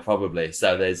England. Probably.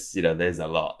 So there's a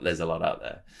lot out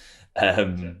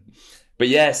there. But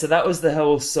yeah, so that was the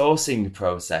whole sourcing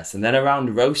process. And then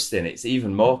around roasting, it's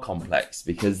even more complex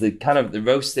because the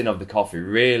roasting of the coffee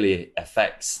really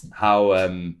affects how,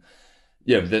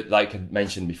 like I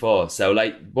mentioned before. So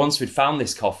like once we'd found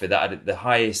this coffee that had the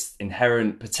highest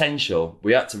inherent potential,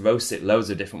 we had to roast it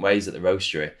loads of different ways at the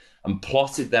roastery and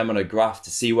plotted them on a graph to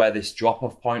see where this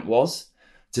drop-off point was,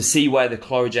 to see where the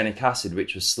chlorogenic acid,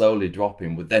 which was slowly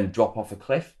dropping, would then drop off a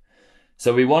cliff.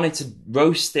 So we wanted to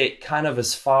roast it kind of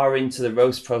as far into the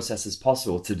roast process as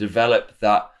possible to develop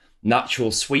that natural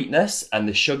sweetness and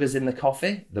the sugars in the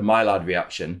coffee, the Maillard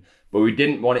reaction. But we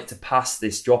didn't want it to pass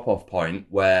this drop-off point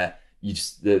where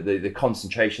the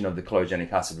concentration of the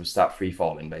chlorogenic acid would start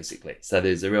free-falling, basically. So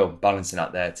there's a real balancing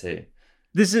out there too.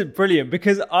 This is brilliant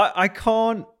because I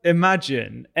can't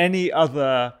imagine any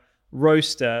other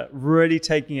roaster really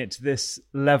taking it to this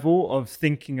level of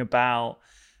thinking about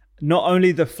not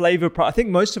only the flavor. I think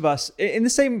most of us, in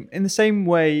the same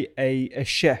way a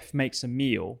chef makes a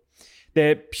meal,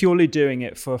 they're purely doing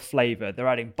it for flavor. They're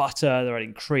adding butter, they're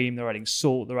adding cream, they're adding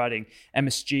salt, they're adding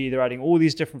MSG, they're adding all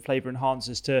these different flavor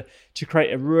enhancers to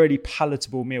create a really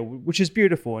palatable meal, which is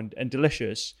beautiful and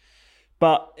delicious.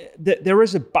 But there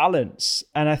is a balance,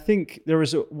 and I think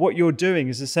what you're doing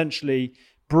is essentially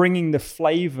bringing the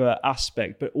flavor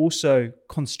aspect, but also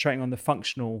concentrating on the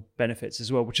functional benefits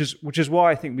as well, which is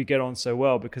why I think we get on so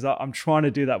well, because I'm trying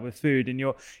to do that with food, and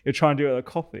you're trying to do it with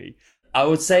coffee. I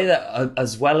would say that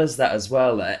as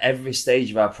well, at every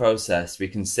stage of our process, we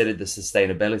considered the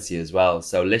sustainability as well.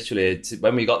 So literally,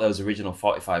 when we got those original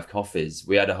 45 coffees,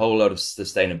 we had a whole load of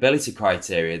sustainability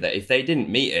criteria that if they didn't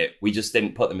meet it, we just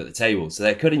didn't put them at the table. So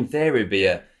there could, in theory, be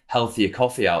a healthier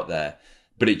coffee out there,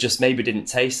 but it just maybe didn't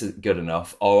taste good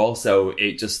enough, or also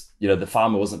it just, the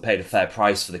farmer wasn't paid a fair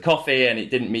price for the coffee and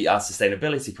it didn't meet our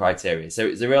sustainability criteria. So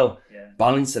it's a real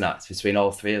balancing act between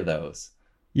all three of those.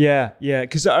 Yeah.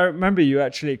 Because I remember you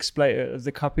actually explained at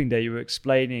the cupping day, you were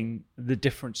explaining the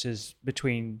differences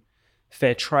between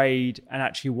fair trade and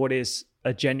actually what is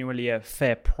genuinely a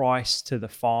fair price to the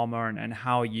farmer, and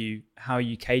how you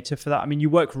cater for that. I mean, you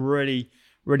work really,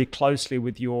 really closely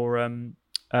with your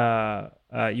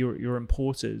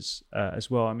importers as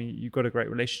well. I mean, you've got a great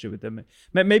relationship with them.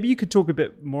 Maybe you could talk a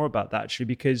bit more about that, actually,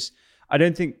 because I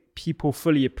don't think people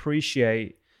fully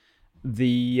appreciate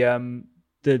the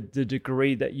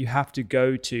degree that you have to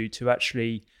go to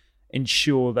actually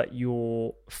ensure that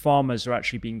your farmers are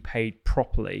actually being paid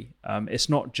properly. It's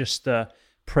not just the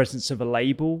presence of a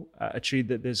label. Actually,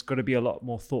 that there's got to be a lot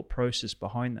more thought process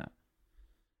behind that.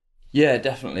 Yeah,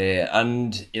 definitely.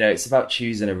 And, it's about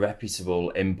choosing a reputable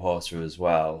importer as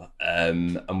well.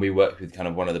 And we work with kind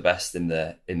of one of the best in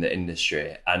the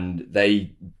industry, and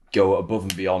they go above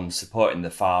and beyond supporting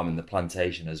the farm and the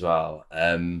plantation as well.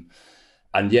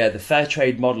 And yeah, the fair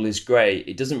trade model is great.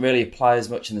 It doesn't really apply as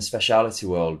much in the specialty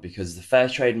world because the fair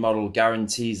trade model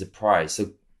guarantees a price.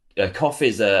 So coffee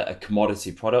is a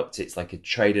commodity product. It's like a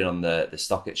traded on the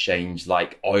stock exchange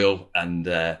like oil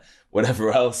and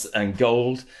whatever else and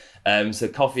gold. So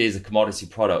coffee is a commodity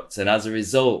product. And as a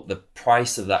result, the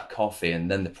price of that coffee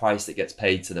and then the price that gets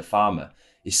paid to the farmer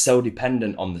is so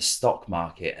dependent on the stock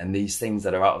market and these things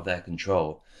that are out of their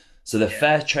control. So the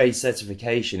fair trade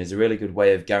certification is a really good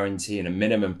way of guaranteeing a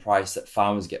minimum price that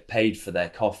farmers get paid for their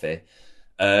coffee,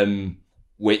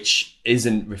 which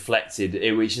isn't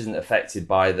affected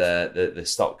by the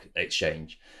stock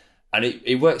exchange. And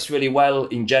it works really well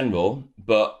in general,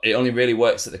 but it only really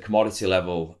works at the commodity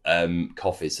level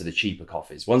coffees, so the cheaper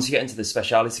coffees. Once you get into the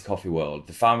specialty coffee world,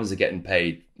 the farmers are getting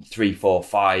paid 3, 4,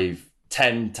 5,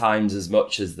 10 times as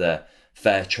much as the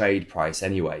fair trade price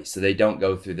anyway. So they don't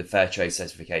go through the fair trade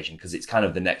certification because it's kind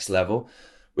of the next level,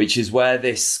 which is where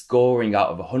this scoring out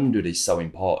of 100 is so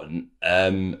important.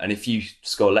 And if you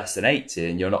score less than 80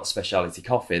 and you're not specialty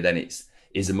coffee, then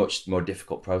it's a much more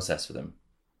difficult process for them.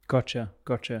 Gotcha.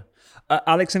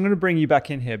 Alex, I'm going to bring you back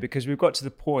in here because we've got to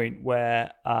the point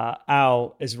where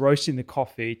Al is roasting the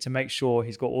coffee to make sure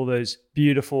he's got all those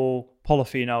beautiful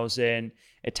polyphenols in.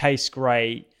 It tastes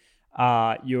great.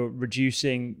 You're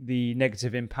reducing the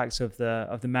negative impacts of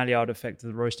the Maillard effect of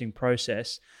the roasting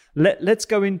process. Let's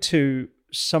go into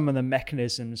some of the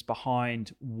mechanisms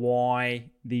behind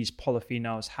why these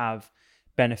polyphenols have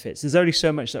benefits. There's only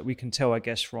so much that we can tell, I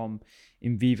guess, from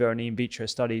in vivo and in vitro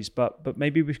studies, but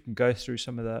maybe we can go through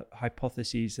some of the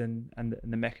hypotheses and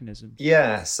the mechanisms.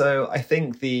 Yeah, so I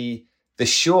think the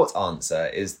short answer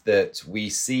is that we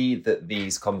see that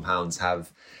these compounds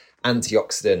have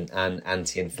antioxidant and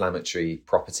anti-inflammatory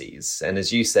properties. And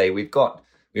as you say, we've got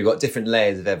different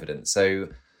layers of evidence. So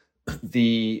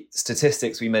the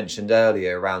statistics we mentioned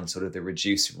earlier around sort of the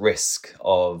reduced risk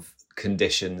of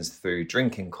conditions through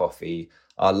drinking coffee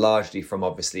are largely from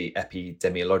obviously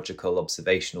epidemiological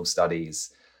observational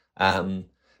studies.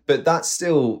 But that's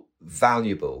still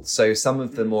valuable. So some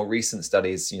of the more recent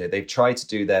studies, they've tried to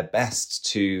do their best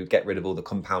to get rid of all the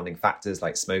compounding factors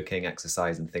like smoking,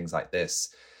 exercise, and things like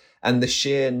this. And the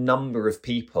sheer number of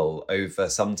people over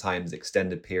sometimes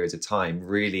extended periods of time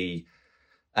really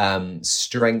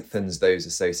strengthens those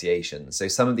associations. So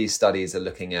some of these studies are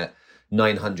looking at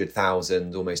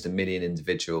 900,000, almost 1 million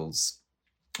individuals.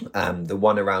 The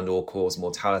one around all-cause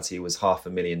mortality was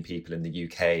 500,000 people in the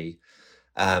UK.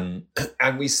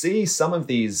 And we see some of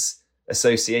these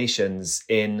associations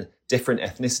in different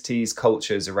ethnicities,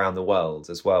 cultures around the world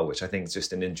as well, which I think is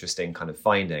just an interesting kind of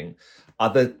finding.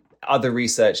 Other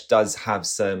research does have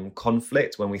some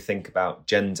conflict when we think about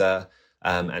gender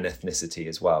and ethnicity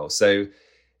as well. So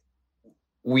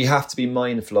we have to be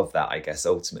mindful of that, I guess,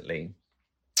 ultimately.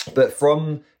 But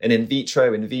from an in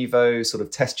vitro, in vivo sort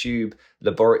of test tube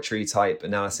laboratory type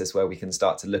analysis where we can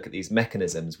start to look at these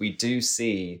mechanisms, we do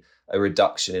see a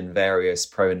reduction in various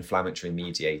pro-inflammatory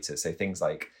mediators. So things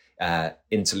like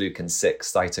interleukin-6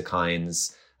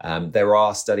 cytokines. There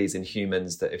are studies in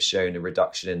humans that have shown a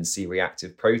reduction in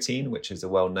C-reactive protein, which is a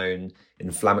well-known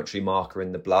inflammatory marker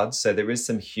in the blood. So there is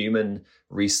some human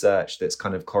research that's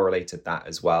kind of correlated that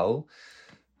as well.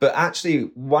 But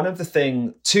actually,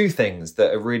 two things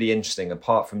that are really interesting,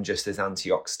 apart from just this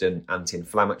antioxidant,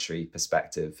 anti-inflammatory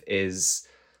perspective, is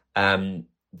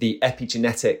the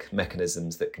epigenetic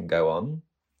mechanisms that can go on.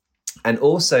 And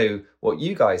also what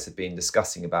you guys have been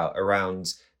discussing about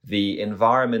around the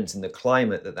environment and the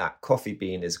climate that coffee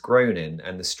bean is grown in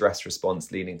and the stress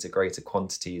response leading to greater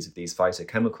quantities of these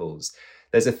phytochemicals.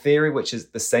 There's a theory which is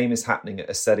the same is happening at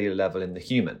a cellular level in the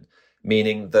human,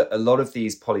 meaning that a lot of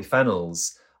these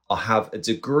polyphenols have a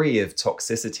degree of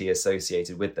toxicity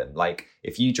associated with them. Like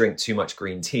if you drink too much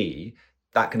green tea,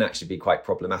 that can actually be quite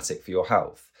problematic for your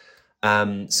health.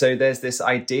 So there's this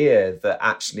idea that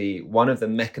actually one of the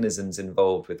mechanisms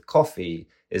involved with coffee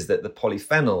is that the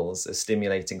polyphenols are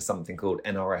stimulating something called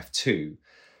NRF2.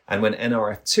 And when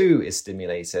NRF2 is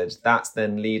stimulated, that's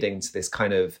then leading to this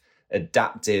kind of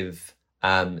adaptive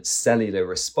cellular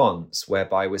response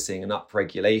whereby we're seeing an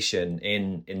upregulation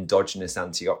in endogenous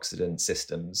antioxidant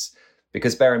systems.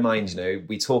 Because bear in mind,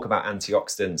 we talk about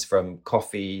antioxidants from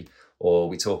coffee, or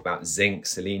we talk about zinc,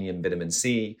 selenium, vitamin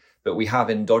C, but we have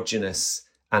endogenous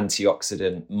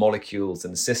antioxidant molecules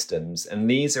and systems, and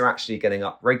these are actually getting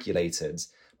upregulated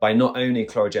by not only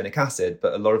chlorogenic acid,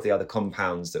 but a lot of the other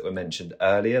compounds that were mentioned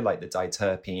earlier, like the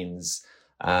diterpenes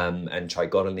and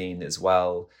trigonylene as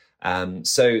well.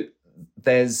 So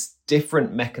there's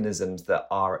different mechanisms that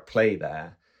are at play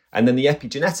there. And then the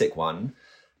epigenetic one,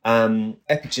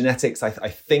 Epigenetics, I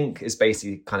think, is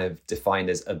basically kind of defined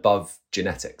as above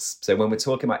genetics. So when we're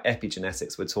talking about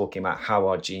epigenetics, we're talking about how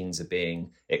our genes are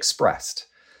being expressed.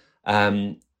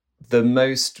 The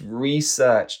most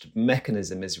researched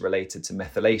mechanism is related to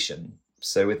methylation.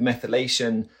 So with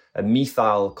methylation, a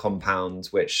methyl compound,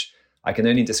 which I can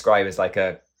only describe as like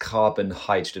a carbon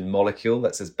hydrogen molecule,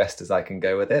 that's as best as I can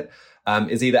go with it,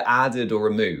 is either added or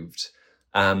removed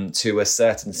to a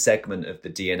certain segment of the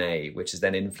DNA, which is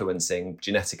then influencing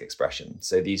genetic expression.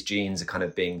 So these genes are kind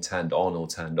of being turned on or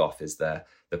turned off is the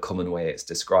common way it's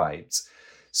described.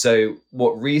 So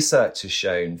what research has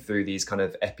shown through these kind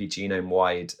of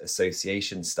epigenome-wide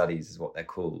association studies is what they're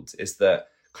called, is that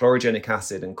chlorogenic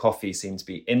acid and coffee seem to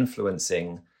be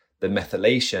influencing the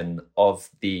methylation of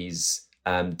these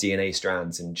DNA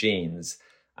strands and genes.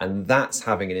 And that's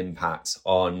having an impact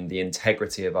on the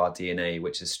integrity of our DNA,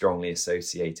 which is strongly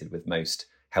associated with most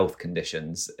health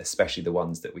conditions, especially the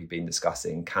ones that we've been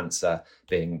discussing, cancer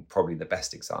being probably the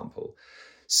best example.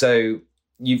 So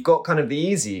you've got kind of the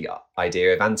easy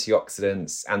idea of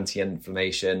antioxidants,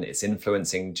 anti-inflammation. It's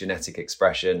influencing genetic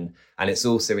expression, and it's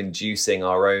also inducing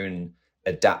our own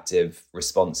adaptive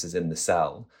responses in the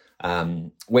cell,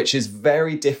 which is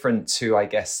very different to, I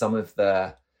guess, some of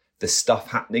the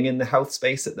stuff happening in the health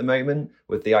space at the moment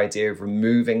with the idea of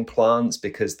removing plants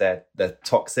because they're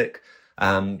toxic.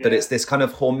 But it's this kind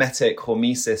of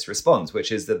hormesis response,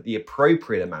 which is that the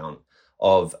appropriate amount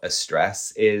of a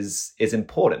stress is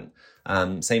important.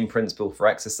 Same principle for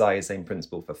exercise, same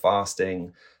principle for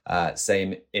fasting,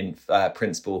 same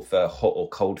principle for hot or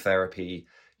cold therapy.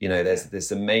 You know, there's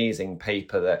this amazing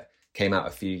paper that came out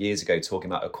a few years ago talking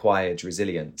about acquired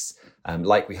resilience.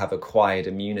 Like we have acquired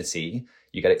immunity,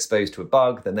 you get exposed to a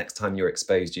bug, the next time you're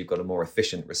exposed, you've got a more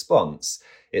efficient response.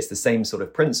 It's the same sort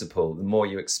of principle. The more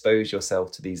you expose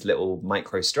yourself to these little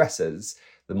micro stressors,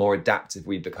 the more adaptive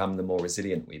we become, the more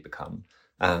resilient we become.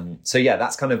 So yeah,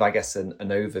 that's kind of, I guess, an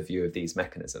overview of these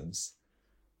mechanisms.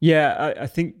 Yeah, I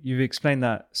think you've explained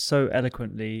that so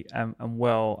eloquently and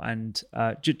well. And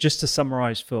just to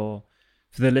summarize for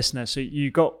the listener, so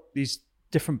you got these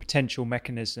different potential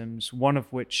mechanisms, one of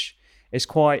which is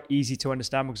quite easy to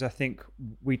understand because I think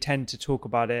we tend to talk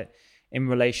about it in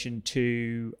relation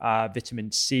to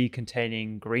vitamin C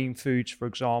containing green foods, for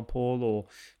example, or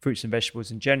fruits and vegetables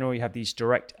in general. You have these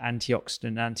direct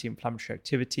antioxidant, anti-inflammatory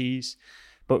activities.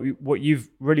 But what you've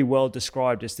really well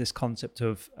described is this concept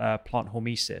of plant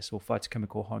hormesis or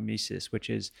phytochemical hormesis, which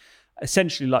is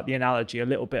essentially like the analogy, a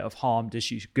little bit of harm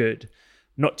does you good.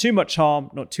 Not too much harm,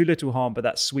 not too little harm, but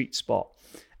that sweet spot.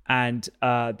 And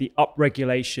the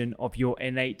upregulation of your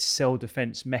innate cell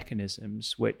defense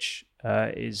mechanisms, which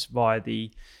is via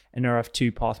the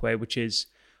NRF2 pathway, which is,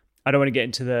 I don't want to get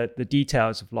into the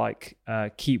details of like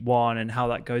keep one and how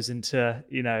that goes into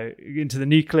the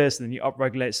nucleus, and then you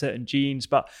upregulate certain genes.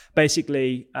 But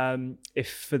basically, if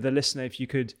for the listener, if you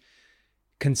could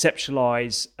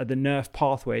conceptualize the nerve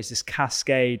pathways, this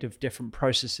cascade of different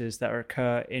processes that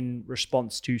occur in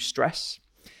response to stress,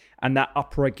 and that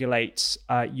upregulates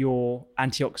your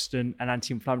antioxidant and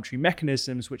anti-inflammatory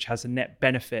mechanisms, which has a net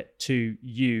benefit to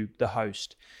you, the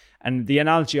host. And the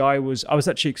analogy I was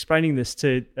actually explaining this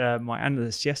to my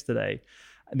analyst yesterday.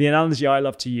 The analogy I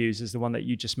love to use is the one that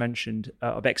you just mentioned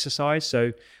of exercise.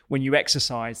 So when you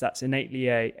exercise, that's innately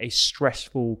a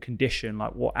stressful condition.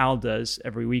 Like what Al does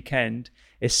every weekend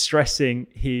is stressing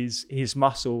his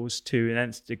muscles to an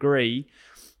nth degree.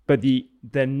 But the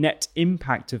net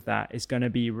impact of that is going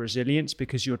to be resilience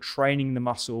because you're training the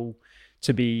muscle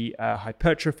to be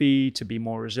hypertrophy, to be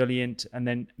more resilient, and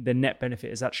then the net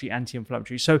benefit is actually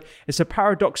anti-inflammatory. So it's a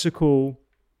paradoxical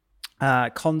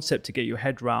concept to get your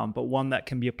head around, but one that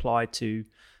can be applied to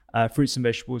fruits and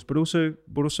vegetables, but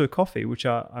also coffee, which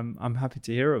I'm happy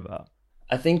to hear about.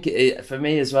 I think for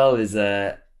me as well is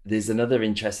there's another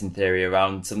interesting theory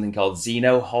around something called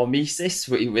xenohormesis,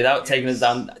 without taking us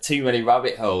down too many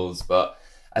rabbit holes. But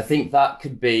I think that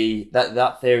could be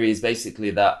that theory is basically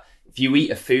that if you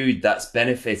eat a food that's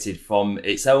benefited from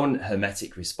its own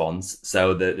hermetic response,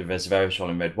 so the resveratrol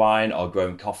in red wine or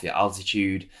growing coffee at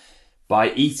altitude,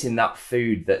 by eating that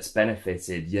food that's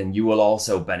benefited, then you will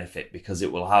also benefit because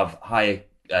it will have higher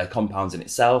compounds in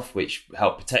itself, which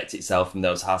help protect itself from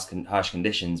those harsh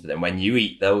conditions. But then when you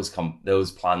eat those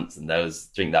plants and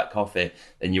drink that coffee,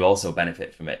 then you also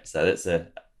benefit from it. So that's a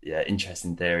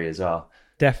interesting theory as well.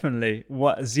 Definitely.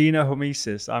 What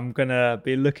xenohormesis? I'm gonna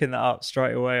be looking that up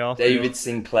straight away after. David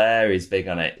Sinclair is big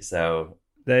on it, so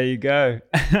there you go.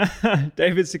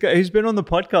 David Sinclair, who's been on the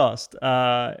podcast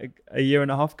a year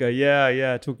and a half ago.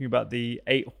 Yeah, talking about the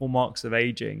 8 hallmarks of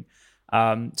aging.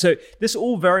 So this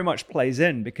all very much plays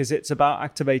in because it's about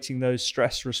activating those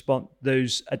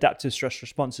those adaptive stress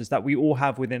responses that we all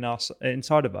have within us,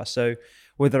 inside of us. So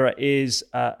whether it is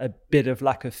a bit of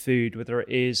lack of food, whether it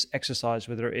is exercise,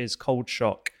 whether it is cold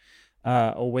shock,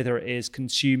 or whether it is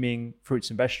consuming fruits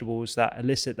and vegetables that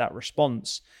elicit that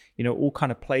response, all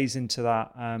kind of plays into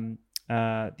that,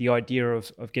 the idea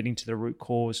of getting to the root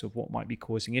cause of what might be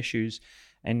causing issues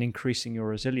and increasing your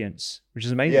resilience, which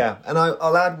is amazing. Yeah, and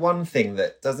I'll add one thing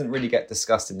that doesn't really get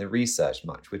discussed in the research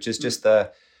much, which is just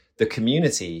the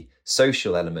community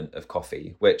social element of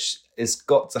coffee, which has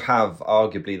got to have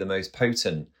arguably the most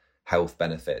potent health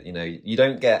benefit. You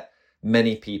don't get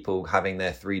many people having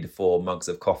their 3 to 4 mugs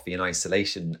of coffee in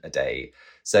isolation a day.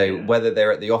 So whether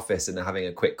they're at the office and they're having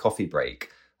a quick coffee break,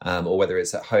 or whether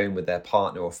it's at home with their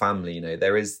partner or family,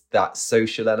 there is that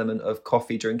social element of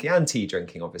coffee drinking and tea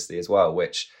drinking, obviously, as well,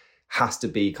 which has to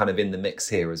be kind of in the mix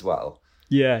here as well.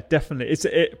 Yeah, definitely.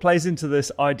 It plays into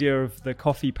this idea of the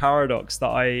coffee paradox that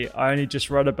I only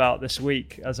just read about this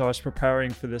week as I was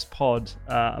preparing for this pod,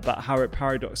 about how it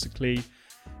paradoxically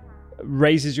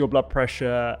raises your blood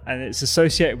pressure and it's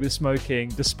associated with smoking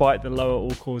despite the lower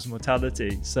all-cause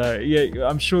mortality. So yeah,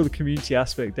 I'm sure the community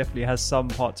aspect definitely has some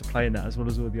part to play in that, as well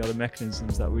as all the other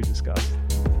mechanisms that we discussed.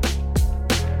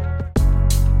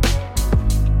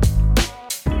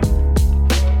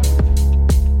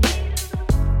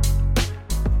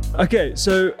 Okay,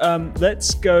 so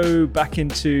let's go back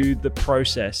into the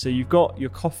process. So you've got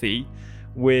your coffee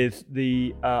with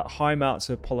the high amounts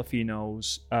of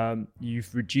polyphenols.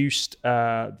 You've reduced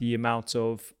the amount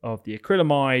of the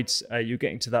acrylamides. You're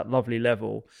getting to that lovely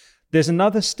level. There's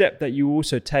another step that you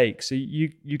also take. So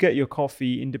you get your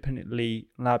coffee independently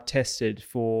lab tested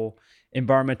for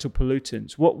environmental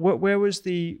pollutants.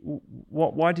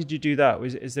 Why did you do that?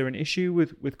 Is there an issue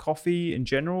with coffee in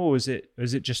general, or is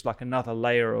it just like another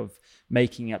layer of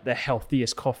making it the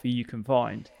healthiest coffee you can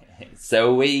find?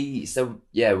 So we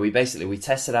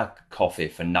tested our coffee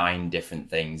for 9 different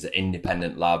things at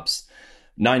independent labs,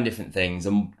 9 different things.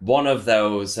 And one of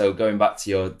those, so going back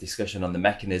to your discussion on the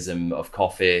mechanism of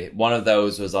coffee, one of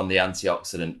those was on the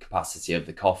antioxidant capacity of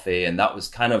the coffee. And that was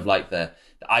kind of like the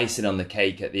icing on the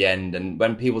cake at the end. And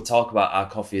when people talk about our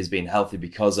coffee as being healthy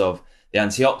because of the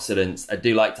antioxidants, I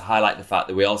do like to highlight the fact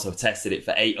that we also tested it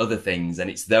for 8 other things.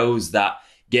 And it's those that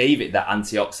gave it that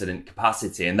antioxidant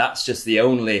capacity. And that's just the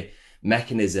only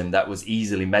mechanism that was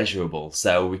easily measurable.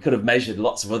 So we could have measured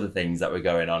lots of other things that were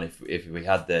going on if we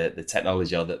had the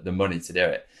technology or the money to do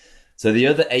it. So the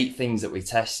other 8 things that we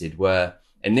tested were,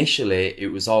 initially, it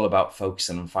was all about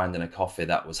focusing on finding a coffee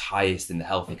that was highest in the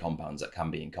healthy compounds that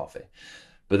can be in coffee.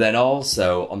 But then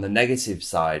also on the negative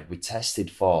side, we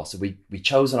tested for, so we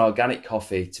chose an organic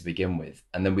coffee to begin with,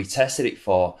 and then we tested it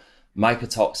for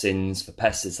mycotoxins, for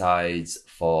pesticides,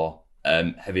 for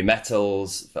heavy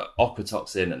metals, for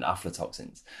ochratoxin and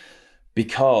aflatoxins.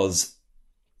 Because,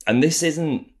 and this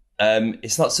isn't,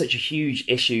 it's not such a huge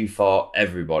issue for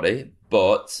everybody,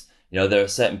 but there are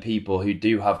certain people who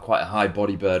do have quite a high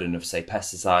body burden of, say,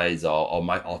 pesticides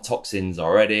or toxins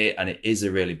already, and it is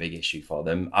a really big issue for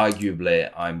them.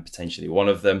 Arguably, I'm potentially one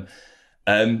of them.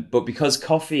 But because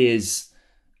coffee is,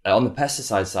 on the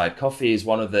pesticide side, coffee is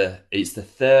it's the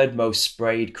 3rd most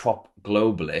sprayed crop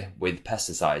globally with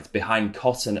pesticides, behind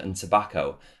cotton and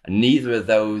tobacco, and neither of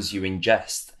those you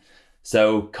ingest.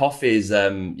 So coffee is,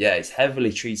 it's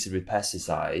heavily treated with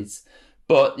pesticides.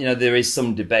 But, there is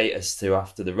some debate as to,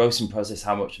 after the roasting process,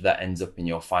 how much of that ends up in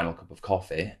your final cup of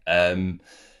coffee.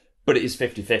 But it is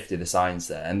 50-50, the science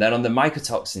there. And then on the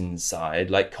mycotoxin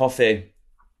side, like coffee,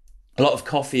 a lot of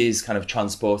coffee is kind of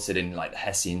transported in like the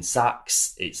Hessian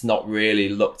sacs. It's not really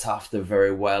looked after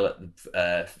very well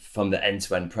from the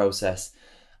end-to-end process.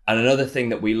 And another thing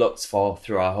that we looked for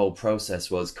through our whole process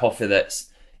was coffee that's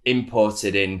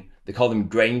imported in, they call them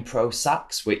grain pro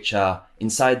sacks, which are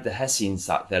inside the Hessian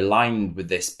sac. They're lined with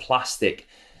this plastic,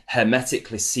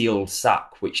 hermetically sealed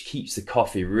sac, which keeps the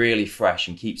coffee really fresh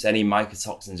and keeps any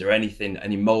mycotoxins or anything,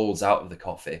 any molds out of the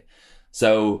coffee.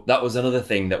 So that was another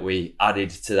thing that we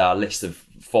added to our list of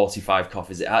 45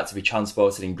 coffees. It had to be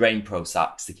transported in grain pro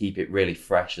sacks to keep it really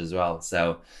fresh as well.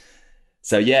 So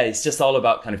yeah, it's just all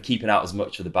about kind of keeping out as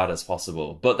much of the bad as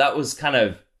possible. But that was kind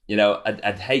of,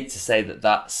 I'd hate to say that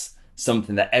that's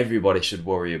something that everybody should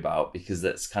worry about, because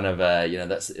that's kind of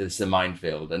it's a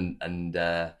minefield, and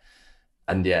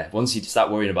And yeah, once you start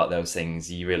worrying about those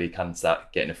things, you really can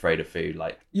start getting afraid of food.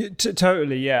 Like,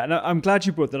 totally, yeah. And I'm glad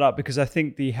you brought that up, because I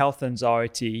think the health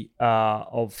anxiety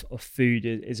of food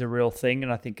is a real thing,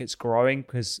 and I think it's growing,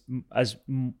 because as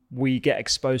we get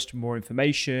exposed to more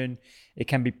information, it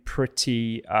can be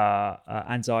pretty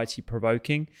anxiety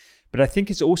provoking. But I think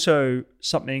it's also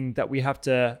something that we have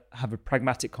to have a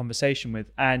pragmatic conversation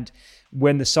with. And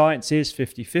when the science is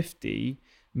 50-50,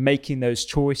 making those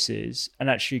choices and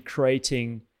actually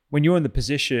creating, when you're in the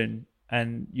position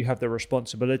and you have the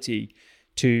responsibility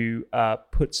to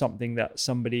put something that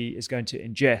somebody is going to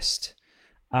ingest,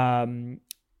 the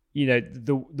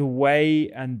way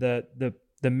and the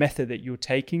method that you're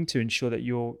taking to ensure that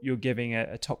you're giving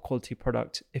a top quality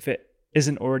product, if it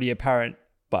isn't already apparent,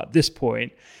 but at this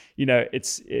point,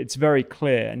 it's very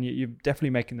clear, and you're definitely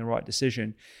making the right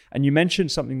decision. And you mentioned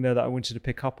something there that I wanted to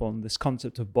pick up on, this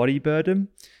concept of body burden.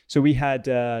 So we had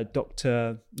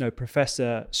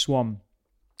Professor Swam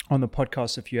on the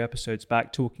podcast a few episodes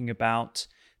back, talking about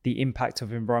the impact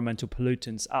of environmental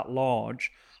pollutants at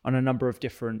large on a number of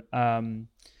different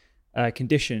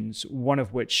conditions, one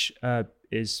of which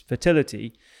is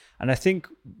fertility. And I think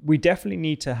we definitely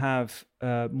need to have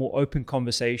more open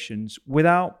conversations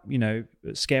without,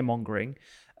 scaremongering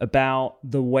about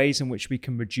the ways in which we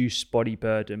can reduce body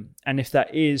burden. And if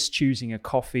that is choosing a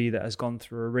coffee that has gone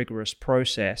through a rigorous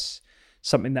process,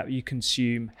 something that you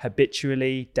consume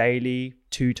habitually, daily,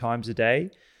 2 times a day,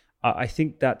 I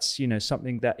think that's,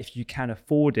 something that if you can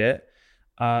afford it,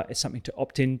 it's something to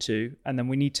opt into. And then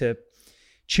we need to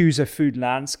choose a food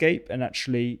landscape and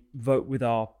actually vote with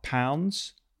our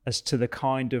pounds as to the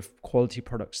kind of quality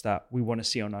products that we want to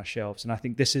see on our shelves. And I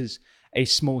think this is a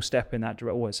small step in that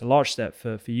direction. Well, it's a large step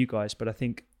for you guys, but I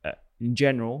think in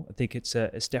general, I think it's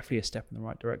definitely a step in the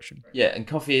right direction. Yeah, and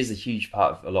coffee is a huge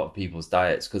part of a lot of people's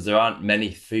diets, because there aren't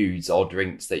many foods or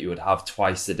drinks that you would have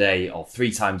twice a day or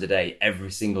 3 times a day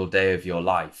every single day of your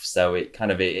life. So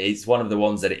it's one of the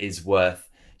ones that it is worth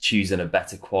choosing a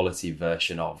better quality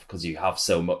version of, because you have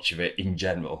so much of it in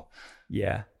general.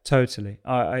 Yeah, totally.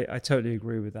 I totally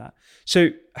agree with that. So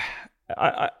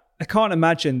I can't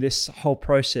imagine this whole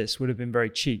process would have been very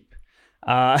cheap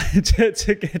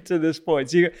to get to this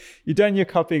point. So you've done your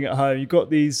cupping at home. You've got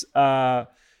these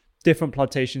different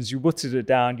plantations. You watered it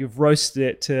down. You've roasted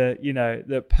it to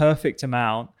the perfect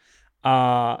amount.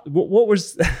 What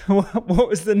was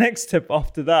the next step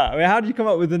after that? I mean, how did you come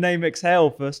up with the name Exhale,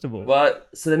 first of all? Well,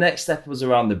 so the next step was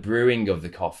around the brewing of the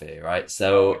coffee, right?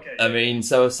 So,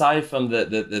 so aside from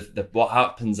the what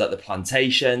happens at the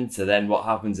plantation to then what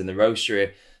happens in the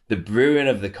roastery, the brewing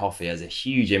of the coffee has a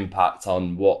huge impact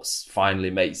on what finally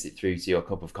makes it through to your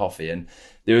cup of coffee. And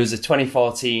there was a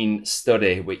 2014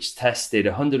 study which tested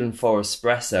 104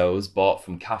 espressos bought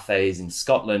from cafes in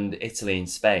Scotland, Italy, and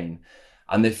Spain.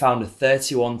 And they found a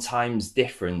 31 times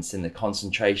difference in the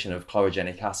concentration of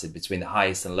chlorogenic acid between the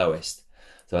highest and lowest.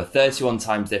 So a 31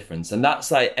 times difference. And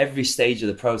that's like every stage of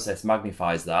the process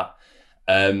magnifies that,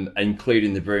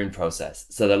 including the brewing process.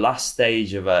 So the last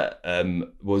stage of it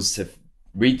was to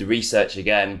read the research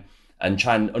again and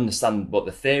try and understand what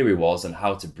the theory was and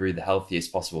how to brew the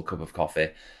healthiest possible cup of coffee.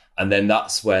 And then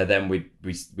that's where then we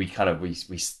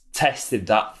tested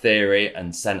that theory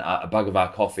and sent out a bag of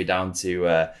our coffee down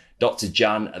to Dr.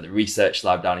 Jan at the research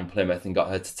lab down in Plymouth and got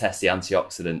her to test the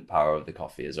antioxidant power of the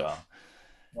coffee as well.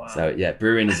 Wow. So yeah,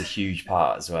 brewing is a huge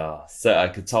part as well. So I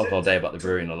could talk all day about the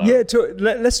brewing alone. Yeah,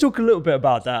 let's talk a little bit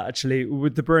about that actually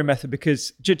with the brewing method,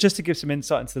 because just to give some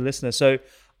insight into the listener. So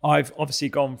I've obviously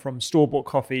gone from store-bought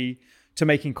coffee to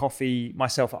making coffee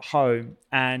myself at home,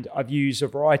 and I've used a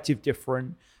variety of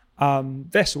different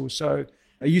vessels. So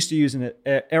I used to use an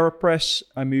AeroPress.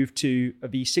 I moved to a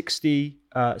V60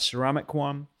 ceramic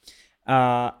one.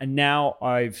 And now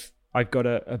I've got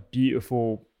a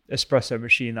beautiful espresso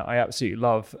machine that I absolutely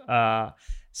love,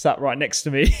 sat right next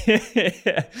to me.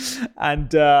 And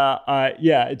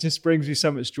it just brings me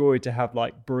so much joy to have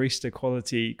like barista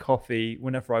quality coffee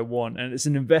whenever I want. And it's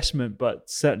an investment, but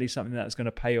certainly something that's going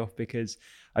to pay off, because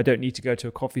I don't need to go to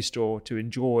a coffee store to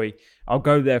enjoy. I'll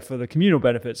go there for the communal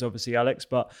benefits, obviously, Alex,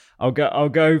 but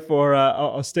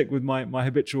I'll stick with my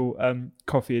habitual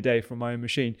coffee a day from my own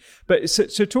machine. But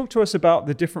so talk to us about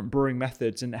the different brewing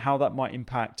methods and how that might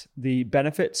impact the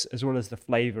benefits as well as the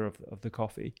flavor of the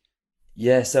coffee.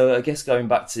 Yeah, so I guess going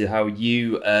back to how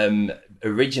you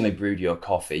originally brewed your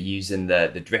coffee using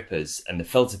the drippers and the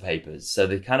filter papers. So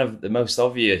the most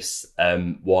obvious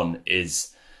one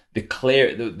is the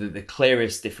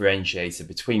clearest differentiator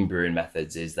between brewing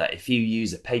methods is that if you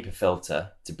use a paper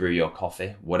filter to brew your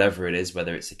coffee, whatever it is,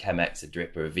 whether it's a Chemex, a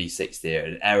dripper, a V60, or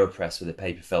an AeroPress with a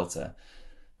paper filter,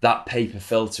 that paper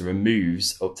filter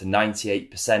removes up to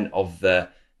 98% of the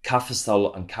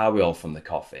cafestol and kawiol from the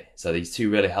coffee. So these two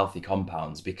really healthy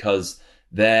compounds, because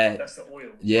that's the oil.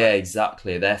 Yeah, right?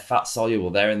 Exactly. They're fat soluble.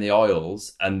 They're in the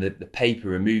oils, and the paper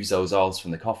removes those oils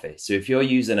from the coffee. So if you're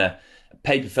using a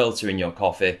paper filter in your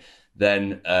coffee,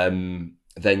 then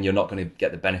you're not going to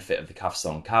get the benefit of the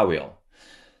cafestol and kawiol.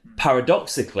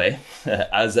 Paradoxically,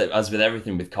 as with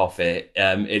everything with coffee,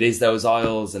 it is those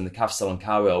oils and the cafestol and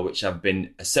kawiol which have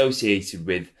been associated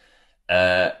with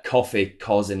coffee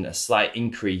causing a slight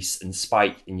increase and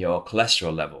spike in your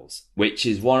cholesterol levels, which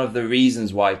is one of the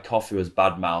reasons why coffee was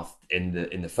bad-mouthed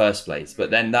in the first place. But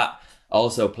then that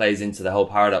also plays into the whole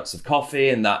paradox of coffee,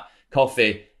 and that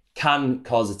coffee can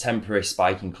cause a temporary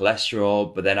spike in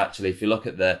cholesterol. But then actually, if you look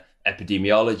at the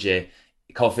epidemiology,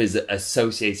 coffee is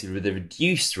associated with a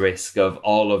reduced risk of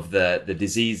all of the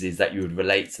diseases that you would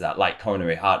relate to that, like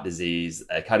coronary heart disease,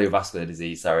 cardiovascular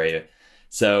disease, sorry.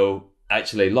 So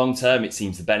actually, long term, it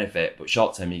seems to benefit, but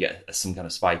short term, you get some kind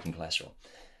of spike in cholesterol.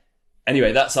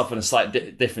 Anyway, that's off on a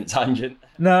slight different tangent.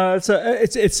 No,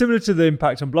 it's similar to the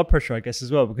impact on blood pressure, I guess,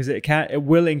 as well, because it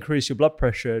will increase your blood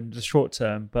pressure in the short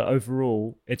term, but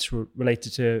overall, it's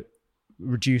related to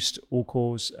reduced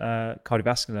all-cause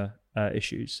cardiovascular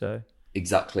issues. So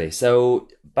exactly. So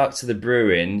back to the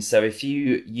brewing. So if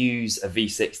you use a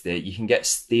V60, you can get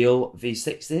steel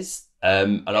V60s.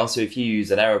 And also if you use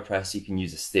an AeroPress, you can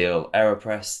use a steel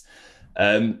AeroPress.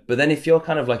 But then if you're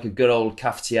kind of like a good old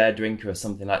cafetiere drinker or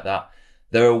something like that,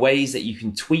 there are ways that you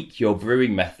can tweak your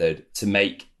brewing method to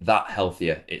make that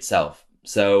healthier itself.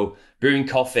 So brewing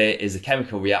coffee is a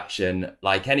chemical reaction.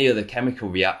 Like any other chemical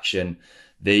reaction,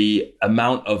 the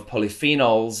amount of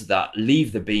polyphenols that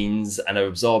leave the beans and are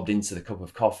absorbed into the cup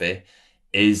of coffee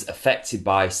is affected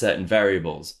by certain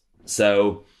variables.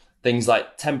 So things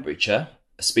like temperature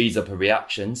speeds up a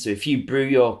reaction. So if you brew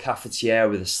your cafetiere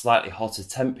with a slightly hotter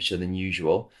temperature than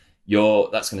usual,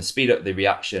 that's going to speed up the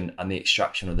reaction and the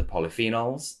extraction of the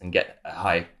polyphenols and get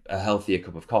a healthier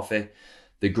cup of coffee.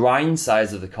 The grind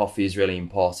size of the coffee is really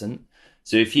important.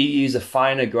 So if you use a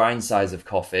finer grind size of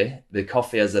coffee, the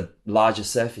coffee has a larger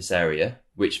surface area,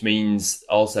 which means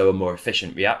also a more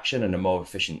efficient reaction and a more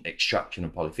efficient extraction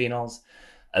of polyphenols.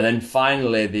 And then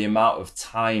finally, the amount of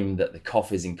time that the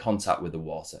coffee is in contact with the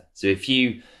water. So if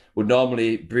you would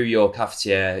normally brew your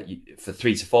cafetiere for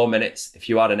 3 to 4 minutes, if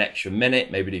you add an extra minute,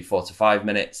 maybe do 4 to 5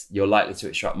 minutes, you're likely to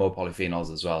extract more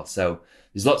polyphenols as well. So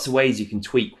there's lots of ways you can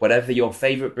tweak whatever your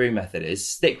favorite brew method is,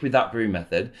 stick with that brew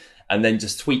method, and then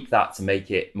just tweak that to make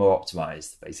it more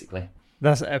optimized, basically.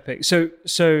 That's epic.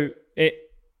 So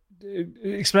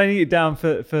explaining it down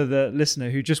for the listener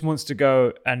who just wants to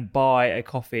go and buy a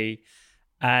coffee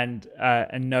and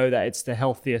know that it's the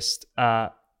healthiest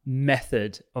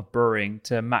method of brewing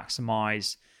to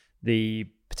maximize the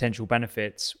potential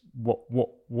benefits,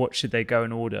 what should they go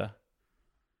and order?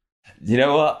 You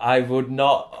know what? I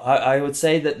would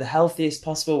say that the healthiest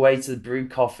possible way to brew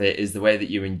coffee is the way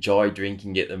that you enjoy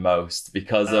drinking it the most,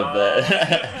 because of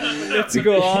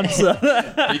political answer.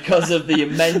 Because of the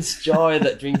immense joy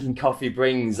that drinking coffee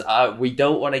brings. We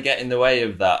don't want to get in the way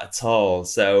of that at all.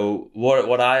 So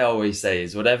what I always say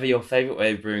is, whatever your favorite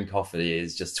way of brewing coffee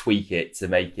is, just tweak it to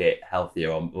make it healthier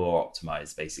or more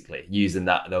optimized, basically, using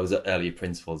those earlier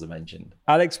principles I mentioned.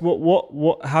 Alex,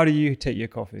 how do you take your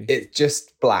coffee? It's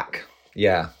just black.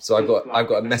 Yeah, so I've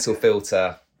got a metal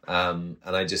filter, and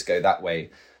I just go that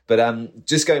way. But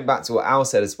just going back to what Al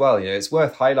said as well, it's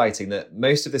worth highlighting that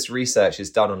most of this research is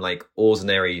done on like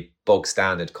ordinary bog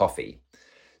standard coffee.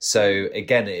 So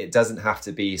again, it doesn't have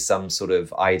to be some sort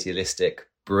of idealistic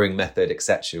brewing method,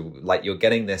 etc. Like, you're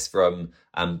getting this from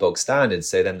bog standard.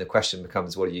 So then the question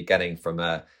becomes, what are you getting from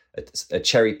a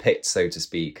cherry picked, so to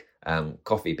speak,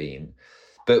 coffee bean?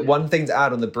 But one thing to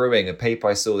add on the brewing, a paper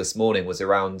I saw this morning was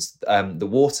around the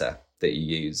water that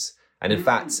you use. And in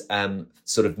fact,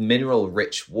 sort of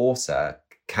mineral-rich water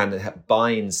can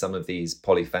bind some of these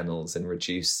polyphenols and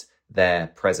reduce their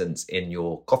presence in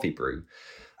your coffee brew.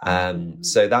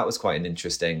 So that was quite an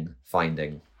interesting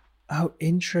finding. Oh,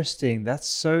 interesting. That's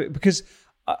so... Because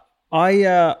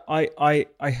I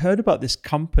heard about this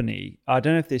company. I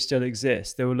don't know if they still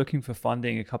exist. They were looking for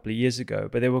funding a couple of years ago,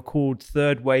 but they were called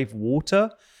Third Wave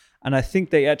Water. And I think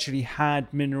they actually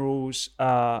had minerals,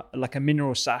 like a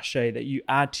mineral sachet that you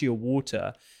add to your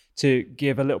water to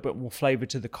give a little bit more flavor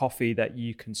to the coffee that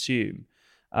you consume.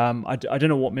 I don't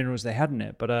know what minerals they had in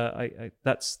it, but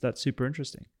that's super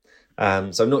interesting.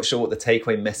 So I'm not sure what the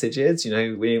takeaway message is. You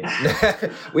know, we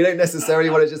we don't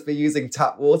necessarily want to just be using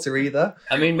tap water either.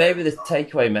 I mean, maybe the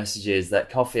takeaway message is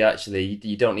that coffee actually,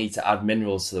 you don't need to add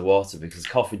minerals to the water, because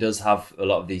coffee does have a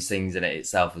lot of these things in it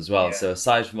itself as well. Yeah. So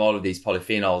aside from all of these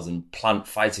polyphenols and plant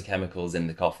phytochemicals in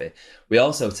the coffee, we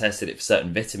also tested it for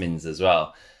certain vitamins as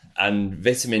well. And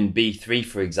vitamin B3,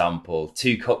 for example,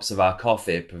 2 cups of our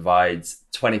coffee provides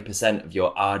 20% of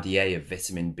your RDA of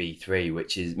vitamin B3,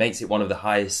 which makes it one of the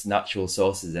highest natural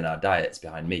sources in our diets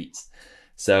behind meats.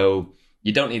 So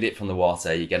you don't need it from the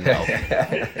water, you get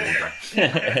it.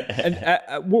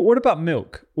 And what about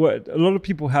milk? A lot of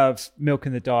people have milk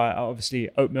in the diet. Obviously,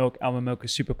 oat milk, almond milk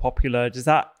is super popular. Does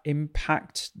that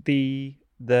impact the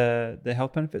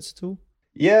health benefits at all?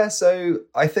 Yeah, so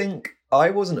I think I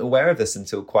wasn't aware of this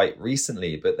until quite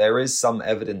recently, but there is some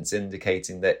evidence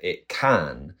indicating that it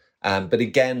can. But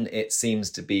again, it seems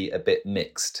to be a bit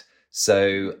mixed.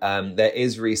 So there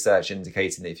is research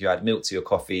indicating that if you add milk to your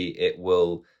coffee, it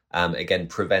will, again,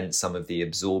 prevent some of the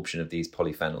absorption of these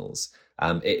polyphenols.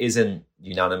 It isn't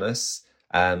unanimous.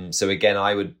 So again,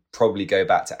 I would probably go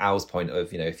back to Al's point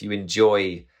of, if you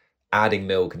enjoy adding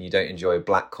milk and you don't enjoy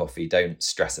black coffee, don't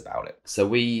stress about it. So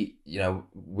we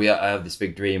have this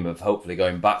big dream of hopefully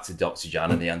going back to Dr. Jan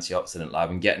and the antioxidant lab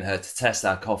and getting her to test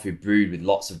our coffee brewed with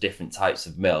lots of different types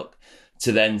of milk,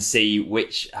 to then see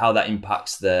how that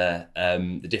impacts the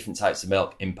different types of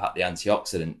milk impact the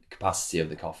antioxidant capacity of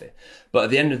the coffee. But at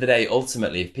the end of the day,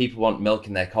 ultimately, if people want milk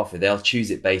in their coffee, they'll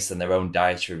choose it based on their own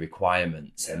dietary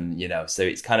requirements. And, so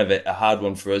it's kind of a hard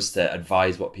one for us to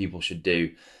advise what people should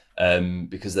do.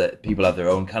 Because people have their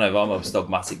own kind of almost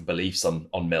dogmatic beliefs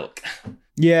on milk.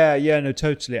 Yeah, no,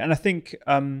 totally. And I think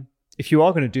if you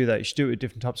are going to do that, you should do it with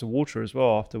different types of water as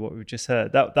well. After what we've just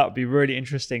heard, that would be really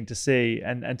interesting to see,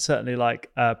 and certainly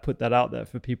put that out there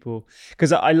for people,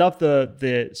 because I love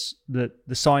the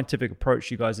scientific approach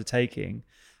you guys are taking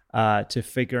to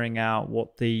figuring out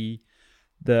what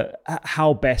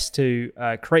how best to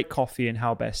create coffee and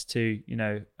how best to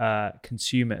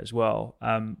consume it as well,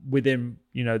 within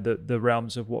the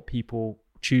realms of what people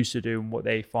choose to do and what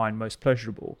they find most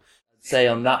pleasurable. I'd say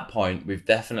on that point, we've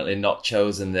definitely not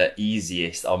chosen the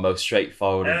easiest or most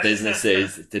straightforward of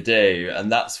businesses to do,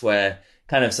 and that's where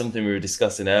kind of something we were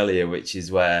discussing earlier, which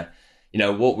is where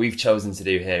what we've chosen to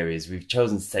do here is we've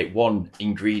chosen to take one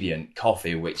ingredient,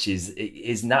 coffee, which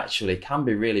is naturally can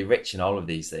be really rich in all of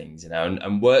these things,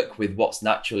 and work with what's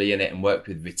naturally in it and work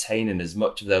with retaining as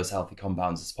much of those healthy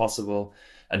compounds as possible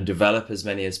and develop as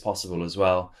many as possible as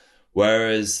well.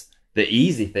 Whereas the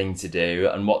easy thing to do,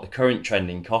 and what the current trend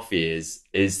in coffee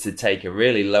is to take a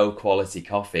really low quality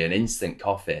coffee, an instant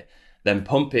coffee, then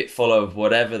pump it full of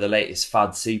whatever the latest fad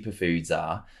superfoods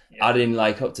are, add in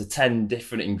up to 10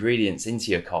 different ingredients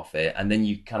into your coffee, and then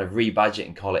you kind of rebadge it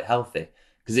and call it healthy,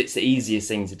 because it's the easiest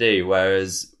thing to do.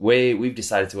 Whereas we've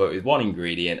decided to work with one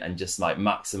ingredient and just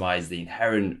maximize the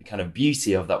inherent kind of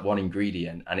beauty of that one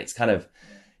ingredient. And it's kind of,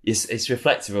 it's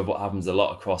reflective of what happens a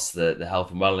lot across the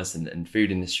health and wellness and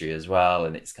food industry as well.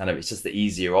 And it's just the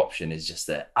easier option is just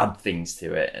to add things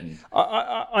to it. And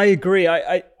I agree.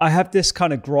 I have this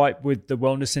kind of gripe with the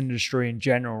wellness industry in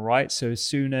general, right? So as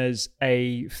soon as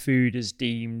a food is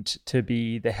deemed to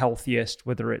be the healthiest,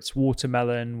 whether it's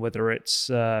watermelon, whether it's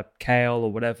kale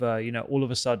or whatever, all of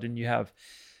a sudden you have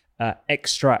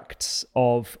extracts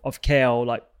of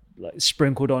kale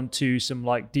sprinkled onto some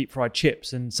deep fried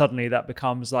chips, and suddenly that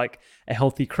becomes a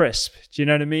healthy crisp. Do you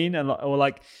know what I mean? And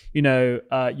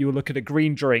you look at a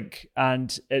green drink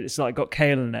and it's got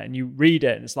kale in it, and you read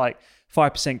it and it's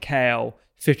 5% kale,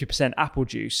 50% apple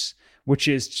juice, which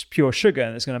is just pure sugar,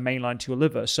 and it's going to mainline to your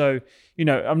liver. So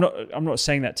I'm not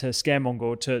saying that to scaremonger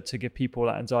or to give people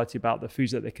that anxiety about the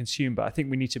foods that they consume, but I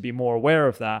think we need to be more aware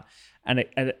of that. And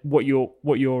what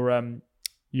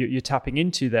you're tapping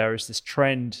into there is this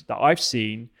trend that I've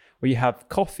seen where you have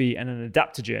coffee and an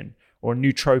adaptogen or a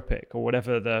nootropic or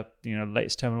whatever the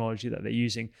latest terminology that they're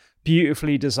using,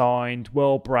 beautifully designed,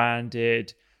 well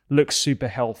branded, looks super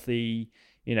healthy,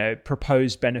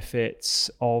 proposed benefits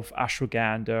of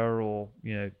ashwagandha or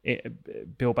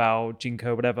bilbao,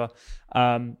 ginkgo, whatever.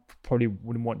 Probably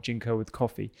wouldn't want ginkgo with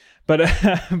coffee, but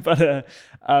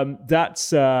that's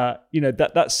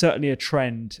that's certainly a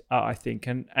trend, I think,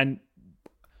 and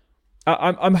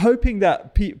I'm hoping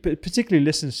that particularly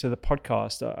listeners to the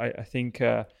podcast, I think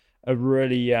are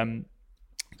really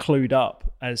clued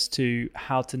up as to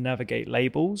how to navigate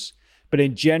labels. But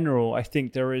in general, I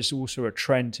think there is also a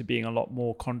trend to being a lot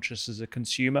more conscious as a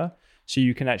consumer. So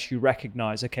you can actually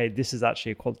recognize, okay, this is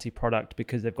actually a quality product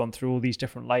because they've gone through all these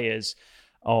different layers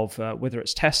whether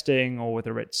it's testing or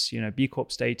whether it's, B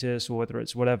Corp status or whether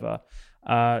it's whatever,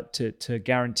 to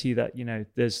guarantee that,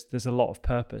 there's a lot of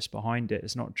purpose behind it.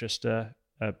 It's not just the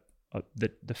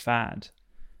fad.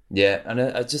 Yeah, and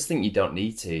I just think you don't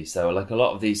need to. So like a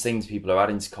lot of these things people are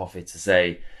adding to coffee to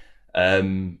say,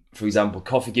 for example,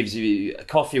 coffee gives you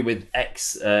coffee with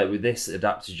with this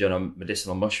adaptogen or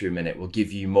medicinal mushroom in it will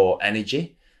give you more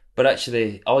energy. But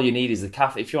actually, all you need is the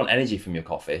caffeine. If you want energy from your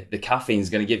coffee, the caffeine is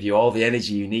going to give you all the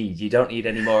energy you need. You don't need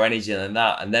any more energy than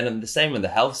that. And then the same on the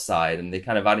health side, and they're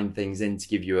kind of adding things in to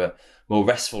give you a more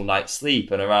restful night's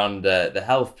sleep and around the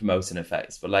health promoting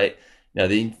effects. But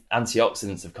the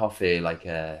antioxidants of coffee,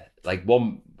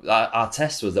 our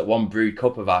test was that one brewed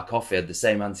cup of our coffee had the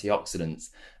same antioxidants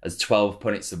as 12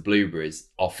 punnets of blueberries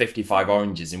or 55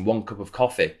 oranges in one cup of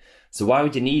coffee. So why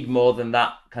would you need more than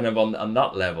that kind of on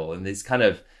that level? And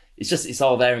it's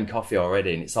all there in coffee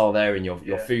already, and it's all there in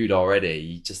your food already.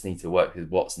 You just need to work with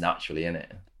what's naturally in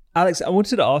it. Alex, I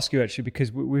wanted to ask you actually,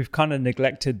 because we've kind of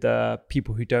neglected the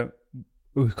people who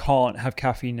can't have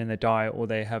caffeine in their diet, or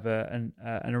they have an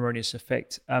erroneous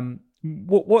effect.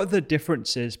 What are the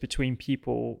differences between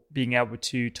people being able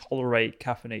to tolerate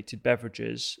caffeinated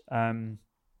beverages, and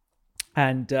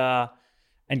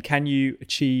can you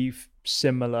achieve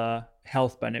similar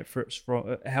health benefits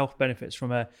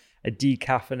from a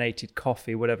decaffeinated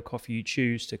coffee, whatever coffee you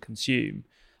choose to consume?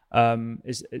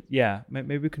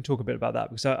 Maybe we can talk a bit about that,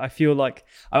 because I feel like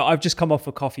I've just come off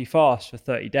a coffee fast for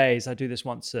 30 days. I do this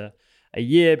once a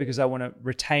year because I want to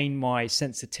retain my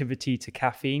sensitivity to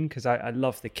caffeine, because I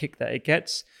love the kick that it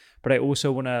gets, but I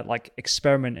also want to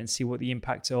experiment and see what the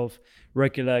impact of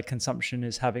regular consumption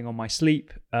is having on my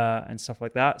sleep and stuff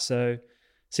like that. So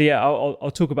yeah,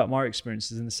 I'll talk about my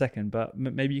experiences in a second, but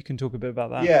maybe you can talk a bit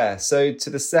about that. Yeah, so to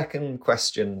the second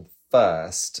question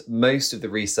first, most of the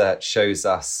research shows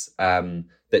us that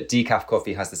decaf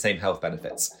coffee has the same health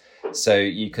benefits. So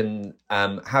you can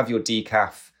have your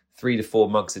decaf 3 to 4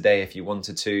 mugs a day if you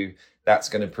wanted to. That's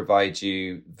going to provide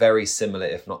you very similar,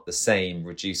 if not the same,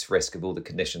 reduced risk of all the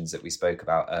conditions that we spoke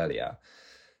about earlier.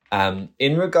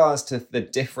 In regards to the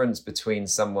difference between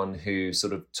someone who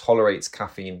sort of tolerates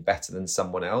caffeine better than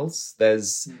someone else, there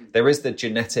is the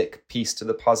genetic piece to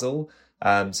the puzzle.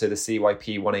 So the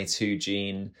CYP1A2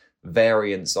 gene,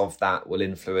 variants of that will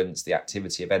influence the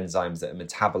activity of enzymes that are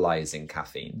metabolizing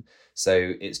caffeine.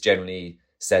 So it's generally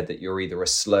said that you're either a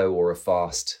slow or a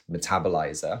fast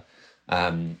metabolizer.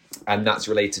 And that's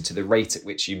related to the rate at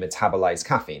which you metabolize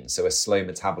caffeine. So a slow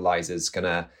metabolizer is going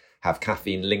to have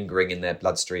caffeine lingering in their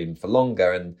bloodstream for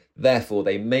longer, and therefore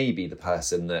they may be the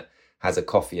person that has a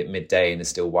coffee at midday and is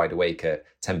still wide awake at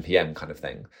 10 p.m. kind of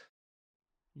thing.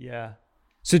 Yeah.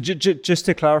 So just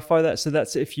to clarify that, so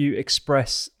that's if you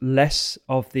express less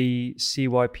of the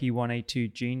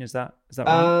CYP1A2 gene, is that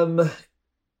right?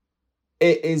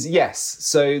 It is, yes.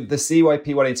 So the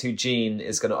CYP1A2 gene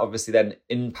is going to obviously then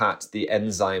impact the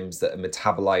enzymes that are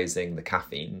metabolizing the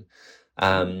caffeine.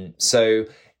 So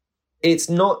it's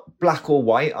not black or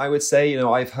white, I would say.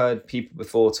 I've heard people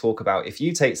before talk about if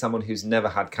you take someone who's never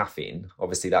had caffeine,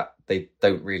 obviously that they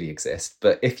don't really exist.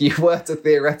 But if you were to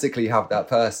theoretically have that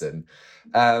person,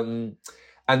 and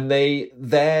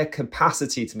their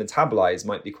capacity to metabolize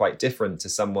might be quite different to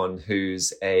someone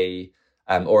who's a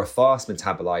fast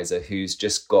metabolizer who's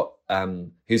just got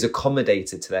who's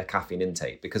accommodated to their caffeine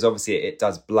intake, because obviously it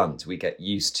does blunt. We get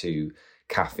used to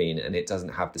caffeine and it doesn't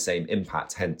have the same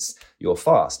impact, hence your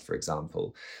fast, for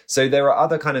example. So there are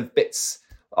other kind of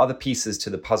other pieces to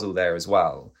the puzzle there as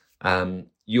well.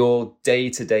 Your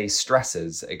day-to-day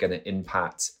stressors are going to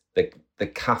impact the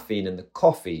caffeine in the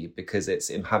coffee, because it's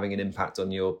having an impact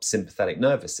on your sympathetic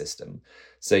nervous system.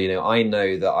 So, I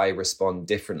know that I respond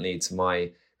differently to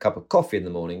my cup of coffee in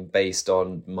the morning based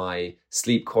on my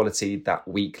sleep quality that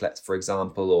week, for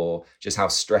example, or just how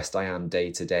stressed I am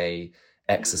day to day,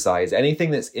 exercise,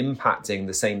 anything that's impacting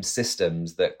the same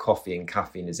systems that coffee and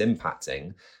caffeine is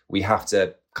impacting. We have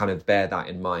to kind of bear that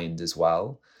in mind as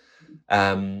well.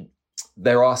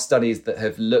 There are studies that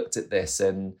have looked at this,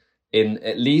 and in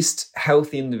at least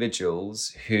healthy individuals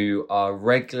who are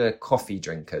regular coffee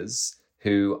drinkers,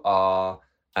 who are,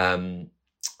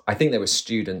 I think they were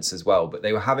students as well, but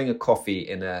they were having a coffee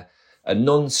in a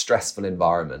non-stressful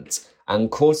environment, and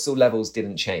cortisol levels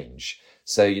didn't change.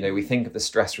 So, we think of the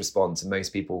stress response and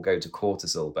most people go to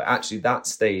cortisol, but actually that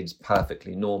stayed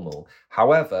perfectly normal.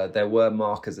 However, there were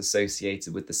markers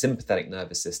associated with the sympathetic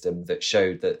nervous system that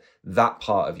showed that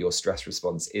part of your stress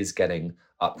response is getting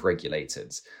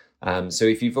upregulated. So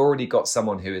if you've already got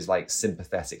someone who is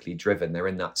sympathetically driven, they're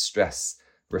in that stress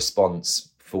response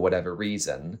for whatever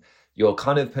reason, you're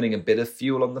kind of putting a bit of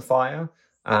fuel on the fire.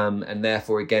 And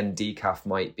therefore, again, decaf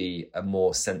might be a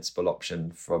more sensible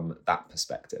option from that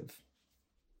perspective.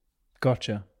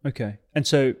 Gotcha. Okay. And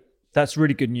so that's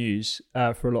really good news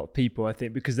for a lot of people, I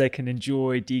think, because they can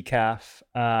enjoy decaf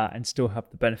and still have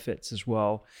the benefits as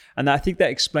well. And I think that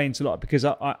explains a lot, because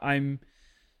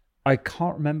I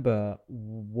can't remember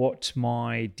what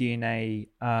my DNA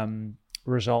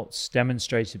results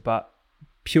demonstrated, but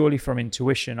purely from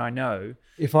intuition, I know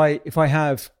if I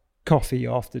have coffee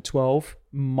after 12,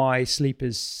 my sleep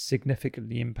is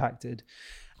significantly impacted.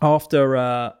 After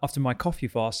my coffee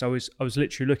fast, I was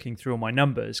literally looking through all my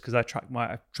numbers, because I've tracked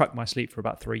my sleep for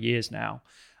about 3 years now,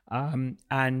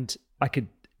 and I could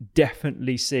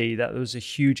definitely see that there was a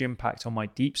huge impact on my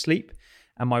deep sleep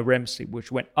and my REM sleep,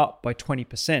 which went up by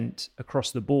 20% across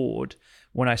the board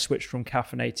when I switched from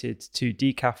caffeinated to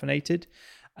decaffeinated.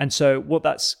 And so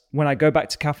when I go back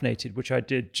to caffeinated, which I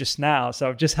did just now, so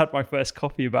I've just had my first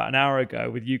coffee about an hour ago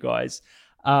with you guys,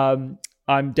 I'm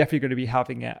definitely going to be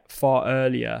having it far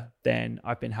earlier than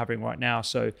I've been having right now.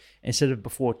 So instead of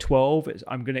before 12,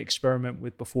 I'm going to experiment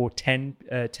with before 10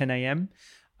 a.m.,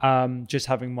 just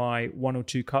having my 1 or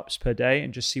 2 cups per day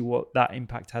and just see what that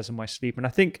impact has on my sleep. And I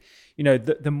think,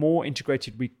 the more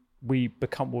integrated we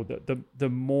become, or the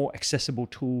more accessible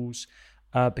tools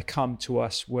become to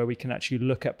us, where we can actually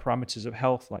look at parameters of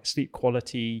health like sleep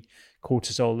quality,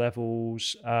 cortisol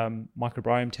levels,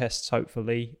 microbiome tests,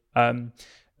 hopefully.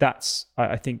 That's,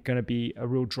 I think, going to be a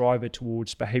real driver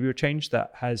towards behavioral change that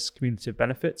has cumulative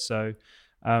benefits. So,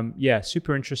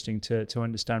 super interesting to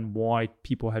understand why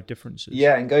people have differences.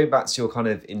 Yeah, and going back to your kind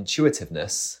of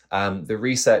intuitiveness, the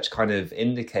research kind of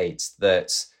indicates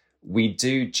that we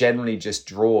do generally just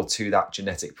draw to that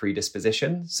genetic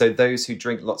predisposition. So those who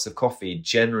drink lots of coffee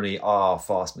generally are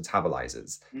fast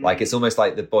metabolizers. Like, it's almost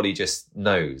like the body just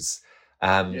knows.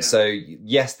 So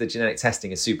yes, the genetic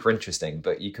testing is super interesting,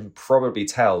 but you can probably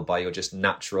tell by your just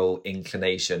natural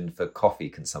inclination for coffee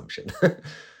consumption.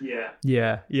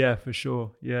 Yeah, for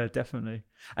sure. Yeah, definitely.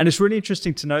 And it's really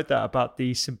interesting to note that about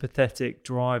the sympathetic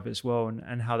drive as well,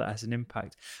 and how that has an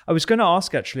impact. I was going to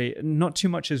ask, actually, not too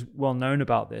much is well known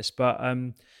about this, but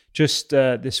just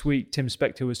this week, Tim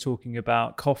Spector was talking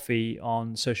about coffee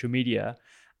on social media.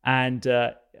 And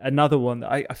another one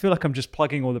that I feel like I'm just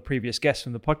plugging all the previous guests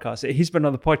from the podcast. He's been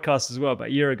on the podcast as well about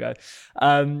a year ago.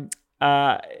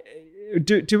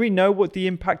 Do we know what the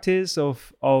impact is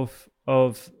of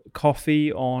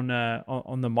coffee on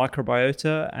the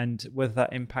microbiota, and whether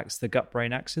that impacts the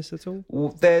gut-brain axis at all?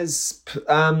 Well,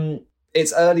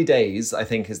 it's early days, I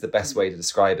think, is the best way to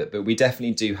describe it, but we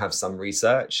definitely do have some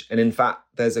research. And in fact,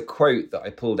 there's a quote that I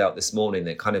pulled out this morning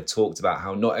that kind of talked about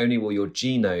how not only will your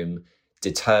genome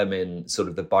determine sort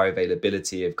of the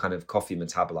bioavailability of kind of coffee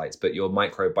metabolites, but your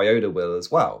microbiota will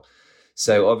as well.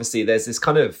 So obviously there's this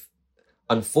kind of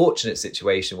unfortunate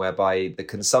situation whereby the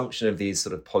consumption of these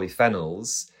sort of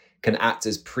polyphenols can act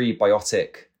as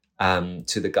prebiotic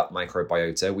to the gut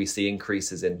microbiota. We see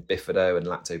increases in bifido and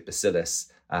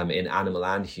lactobacillus in animal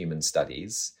and human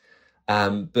studies.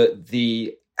 But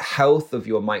the health of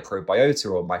your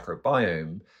microbiota or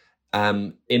microbiome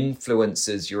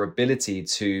influences your ability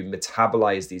to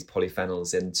metabolize these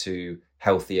polyphenols into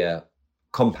healthier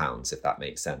compounds, if that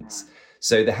makes sense.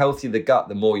 So the healthier the gut,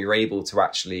 the more you're able to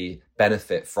actually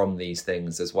benefit from these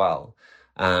things as well.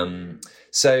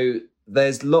 So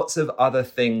there's lots of other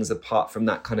things apart from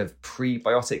that kind of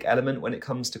prebiotic element when it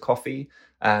comes to coffee.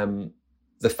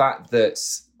 The fact that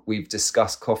we've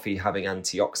discussed coffee having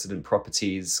antioxidant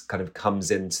properties kind of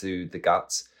comes into the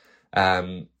gut.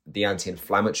 The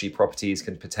anti-inflammatory properties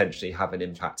can potentially have an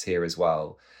impact here as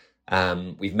well.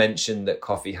 We've mentioned that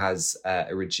coffee has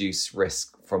a reduced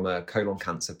risk from a colon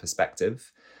cancer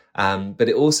perspective, but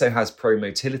it also has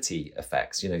pro-motility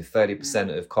effects.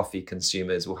 30% of coffee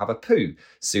consumers will have a poo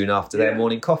soon after their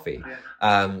morning coffee.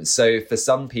 So for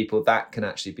some people, that can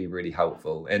actually be really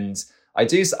helpful. And I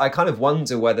kind of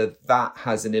wonder whether that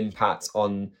has an impact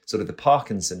on sort of the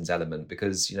Parkinson's element,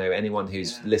 because, anyone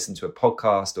who's listened to a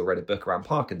podcast or read a book around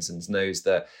Parkinson's knows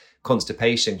that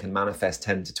constipation can manifest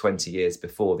 10 to 20 years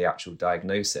before the actual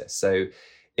diagnosis. So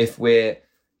if we're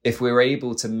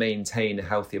able to maintain a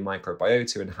healthier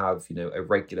microbiota and have, a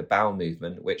regular bowel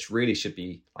movement, which really should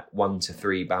be like 1 to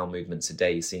 3 bowel movements a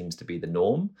day seems to be the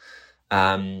norm,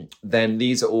 then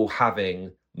these are all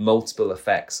having multiple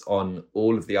effects on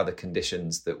all of the other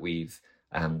conditions that we've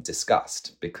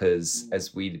discussed, because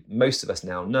as most of us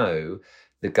now know,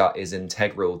 the gut is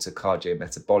integral to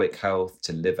cardiometabolic health,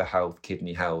 to liver health,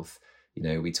 kidney health.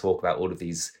 We talk about all of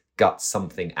these gut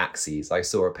something axes. I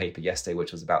saw a paper yesterday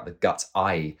which was about the gut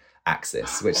eye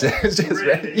axis, which is just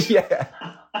really?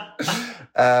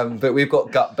 But we've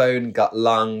got gut bone, gut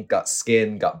lung, gut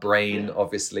skin, gut brain,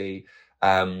 obviously.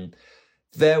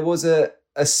 There was a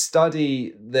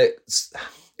study that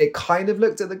it kind of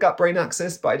looked at the gut-brain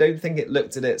axis, but I don't think it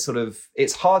looked at it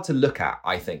it's hard to look at,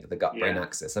 I think, the gut-brain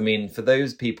axis. I mean, for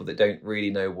those people that don't really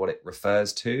know what it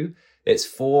refers to, it's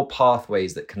 4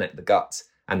 pathways that connect the gut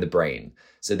and the brain.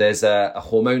 So there's a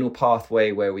hormonal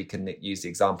pathway where we can use the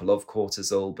example of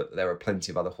cortisol, but there are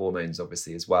plenty of other hormones,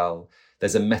 obviously, as well.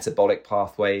 There's a metabolic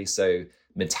pathway, so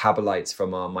metabolites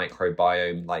from our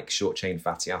microbiome, like short-chain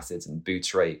fatty acids and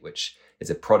butyrate, which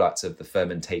is a product of the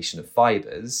fermentation of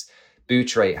fibers.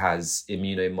 Butyrate has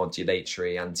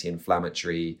immunomodulatory,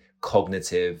 anti-inflammatory,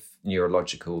 cognitive,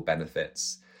 neurological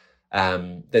benefits.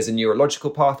 There's a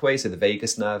neurological pathway, so the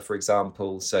vagus nerve, for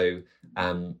example. So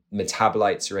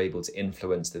metabolites are able to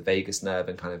influence the vagus nerve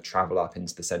and kind of travel up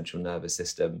into the central nervous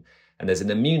system. And there's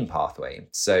an immune pathway.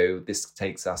 So this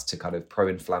takes us to kind of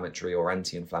pro-inflammatory or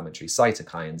anti-inflammatory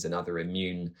cytokines and other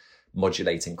immune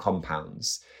modulating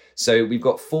compounds. So we've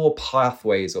got 4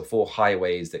 pathways or 4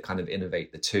 highways that kind of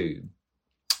innovate the two.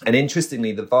 And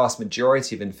interestingly, the vast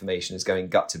majority of information is going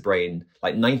gut to brain,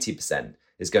 like 90%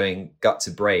 is going gut to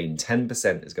brain,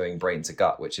 10% is going brain to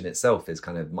gut, which in itself is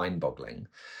kind of mind-boggling.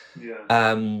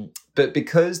 But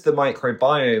because the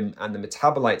microbiome and the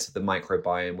metabolites of the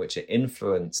microbiome, which are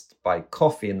influenced by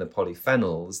coffee and the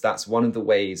polyphenols, that's one of the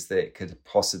ways that it could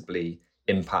possibly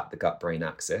impact the gut-brain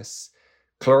axis.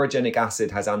 Chlorogenic acid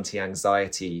has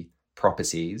anti-anxiety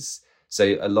properties.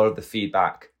 So a lot of the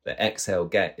feedback that Exhale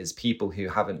get is people who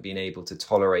haven't been able to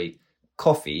tolerate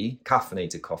coffee,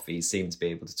 caffeinated coffee, seem to be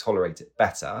able to tolerate it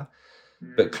better.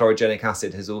 But chlorogenic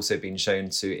acid has also been shown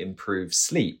to improve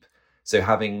sleep. So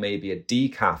having maybe a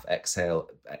decaf Exhale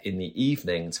in the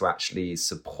evening to actually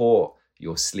support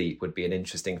your sleep would be an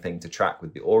interesting thing to track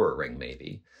with the Aura Ring,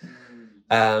 maybe.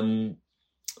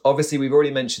 Obviously, we've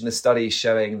already mentioned the study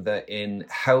showing that in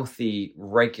healthy,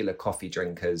 regular coffee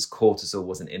drinkers, cortisol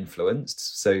wasn't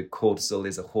influenced. So cortisol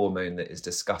is a hormone that is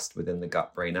discussed within the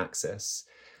gut-brain axis.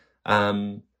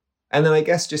 And then I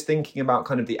guess just thinking about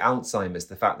kind of the Alzheimer's,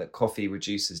 the fact that coffee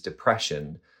reduces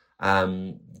depression,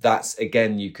 that's,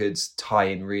 again, you could tie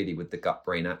in really with the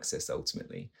gut-brain axis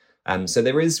ultimately. So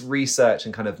there is research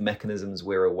and kind of mechanisms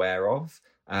we're aware of,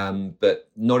 but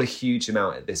not a huge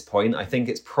amount at this point. I think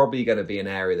it's probably going to be an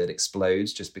area that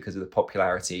explodes just because of the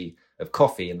popularity of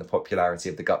coffee and the popularity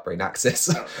of the gut-brain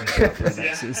axis.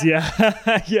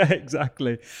 Yeah,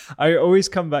 exactly. I always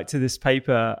come back to this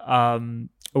paper,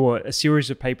 or a series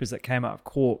of papers that came out of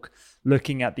Cork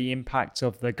looking at the impact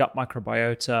of the gut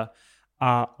microbiota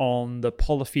on the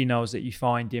polyphenols that you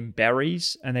find in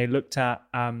berries. And they looked at,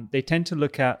 they tend to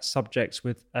look at subjects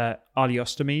with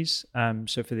ileostomies.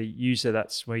 So for the user,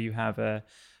 that's where you have a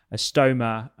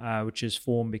stoma, which is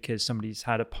formed because somebody's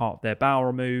had a part of their bowel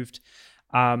removed.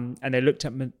 And they looked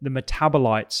at the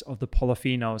metabolites of the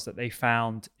polyphenols that they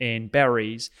found in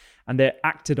berries, and they're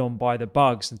acted on by the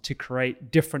bugs and to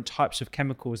create different types of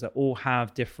chemicals that all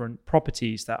have different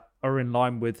properties that are in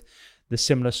line with the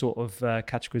similar sort of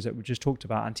categories that we just talked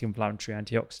about, anti-inflammatory,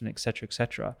 antioxidant, et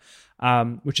cetera,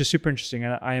 which is super interesting.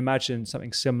 And I imagine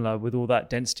something similar with all that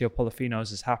density of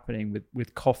polyphenols is happening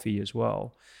with coffee as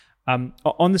well.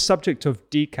 On the subject of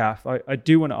decaf, I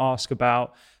do want to ask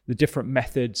about the different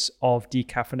methods of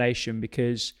decaffeination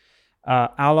because,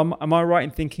 Al, am I right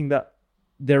in thinking that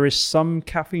there is some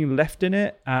caffeine left in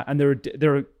it, and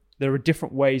there are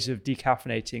different ways of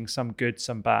decaffeinating, some good,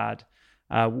 some bad.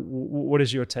 What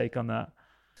is your take on that?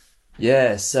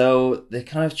 Yeah, so the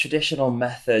kind of traditional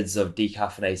methods of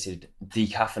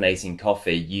decaffeinating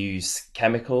coffee use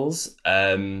chemicals.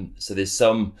 So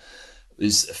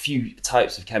there's a few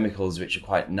types of chemicals which are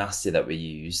quite nasty that we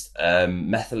used.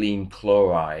 Methylene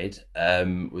chloride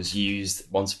was used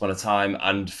once upon a time,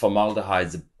 and formaldehyde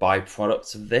is a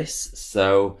byproduct of this.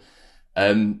 So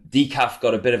decaf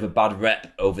got a bit of a bad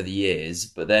rep over the years,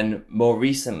 but then more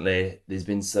recently there's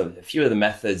been a few of the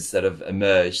methods that have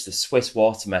emerged. The Swiss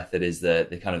water method is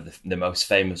the kind of the most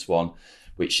famous one,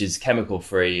 which is chemical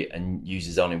free and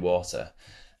uses only water.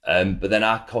 But then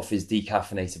our coffee is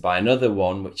decaffeinated by another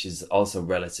one, which is also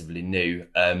relatively new,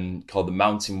 called the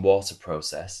mountain water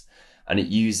process. And it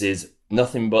uses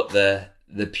nothing but the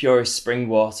purest spring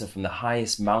water from the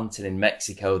highest mountain in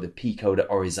Mexico, the Pico de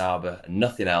Orizaba, and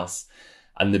nothing else.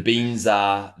 And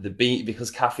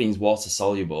because caffeine's water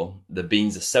soluble, the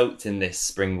beans are soaked in this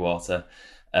spring water,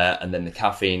 and then the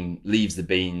caffeine leaves the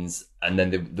beans, and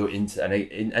then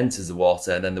it enters the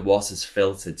water, and then the water's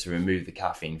filtered to remove the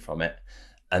caffeine from it.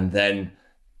 And then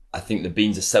I think the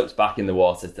beans are soaked back in the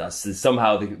water. So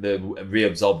somehow they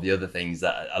reabsorb the other things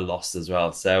that are lost as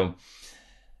well. So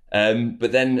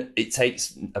But then it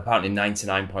takes apparently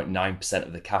 99.9%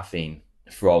 of the caffeine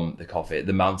from the coffee,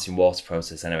 the mountain water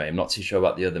process anyway. I'm not too sure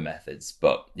about the other methods,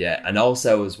 but yeah. And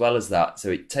also, as well as that, so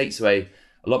it takes away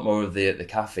a lot more of the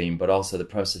caffeine, but also the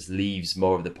process leaves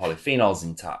more of the polyphenols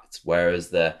intact, whereas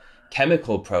the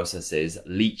chemical processes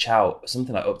leach out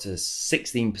something like up to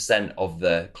 16% of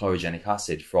the chlorogenic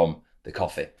acid from the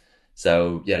coffee.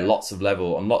 So yeah, on lots of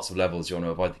levels, you want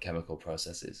to avoid the chemical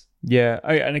processes. Yeah,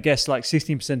 and I guess like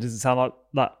 16% doesn't sound like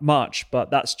that much, but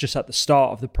that's just at the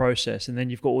start of the process. And then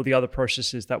you've got all the other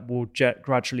processes that will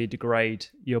gradually degrade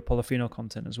your polyphenol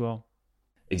content as well.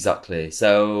 Exactly.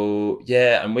 So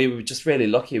yeah, and we were just really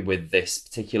lucky with this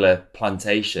particular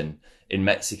plantation in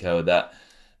Mexico that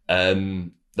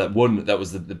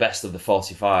was the best of the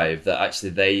 45, that actually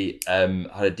they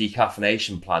had a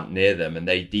decaffeination plant near them and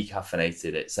they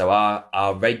decaffeinated it. So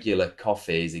our regular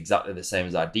coffee is exactly the same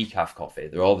as our decaf coffee.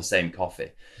 They're all the same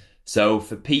coffee. So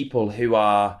for people who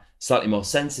are slightly more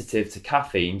sensitive to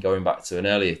caffeine, going back to an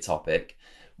earlier topic,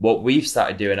 what we've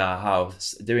started doing in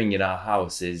our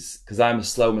house is, because I'm a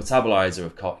slow metabolizer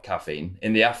of caffeine,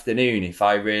 in the afternoon, if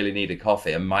I really need a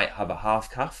coffee, I might have a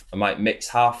half calf. I might mix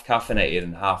half caffeinated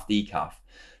and half decaf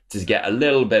to get a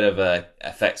little bit of a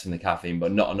effect from the caffeine,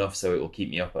 but not enough so it will keep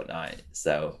me up at night.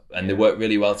 So, and they work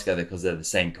really well together because they're the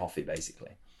same coffee, basically.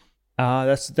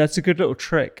 That's a good little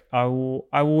trick. I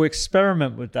will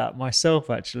experiment with that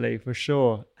myself, actually, for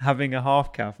sure. Having a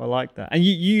half calf, I like that. And do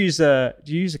you use a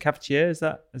cafetiere? Is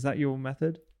that your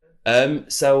method?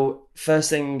 So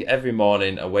first thing every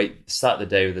morning, start the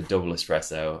day with a double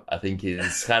espresso. I think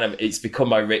it's become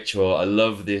my ritual. I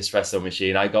love the espresso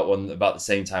machine. I got one about the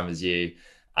same time as you,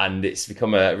 and it's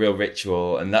become a real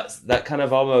ritual. And that kind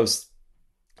of almost,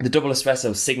 the double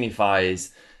espresso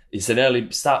signifies it's an early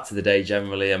start to the day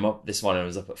generally. I'm up this morning, I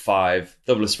was up at 5,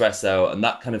 double espresso, and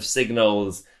that kind of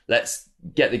signals, let's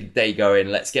get the day going,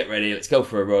 let's get ready, let's go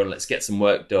for a run, let's get some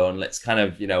work done, let's kind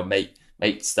of,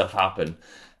 make stuff happen.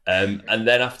 And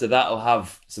then after that, I'll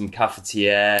have some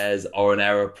cafetières or an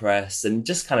AeroPress, and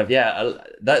just kind of,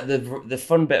 the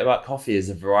fun bit about coffee is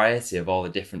a variety of all the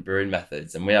different brewing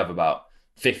methods, and we have about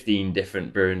 15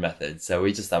 different brewing methods, so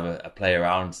we just have a play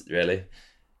around, really.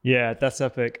 Yeah, that's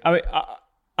epic. I mean,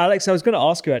 Alex, I was going to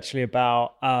ask you actually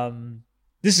about,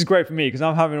 this is great for me because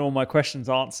I'm having all my questions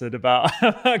answered about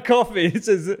coffee. This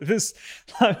is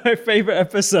like my favorite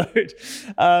episode.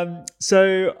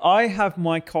 So I have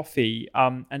my coffee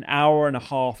an hour and a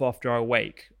half after I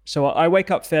wake. So I wake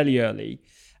up fairly early,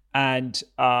 and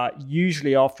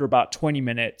usually after about 20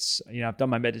 minutes, I've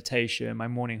done my meditation, my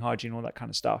morning hygiene, all that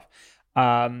kind of stuff.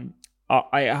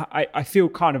 I feel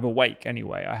kind of awake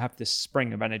anyway. I have this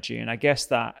spring of energy, and I guess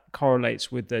that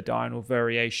correlates with the diurnal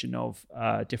variation of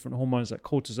different hormones like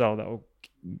cortisol that will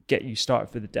get you started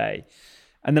for the day.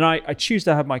 And then I choose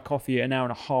to have my coffee an hour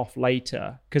and a half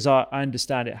later because I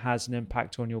understand it has an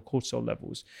impact on your cortisol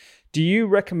levels. Do you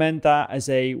recommend that as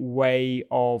a way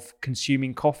of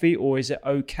consuming coffee, or is it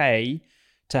okay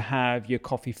to have your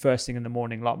coffee first thing in the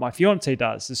morning like my fiance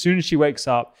does? As soon as she wakes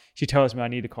up, she tells me I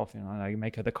need a coffee, and I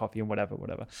make her the coffee and whatever.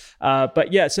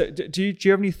 But yeah, so do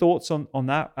you have any thoughts on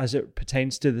that as it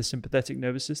pertains to the sympathetic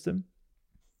nervous system?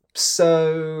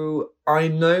 So I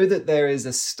know that there is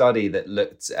a study that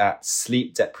looked at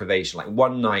sleep deprivation, like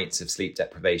one night of sleep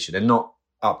deprivation, and not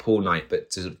up all night, but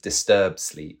to disturb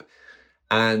sleep.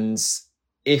 And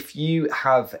if you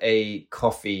have a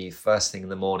coffee first thing in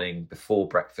the morning before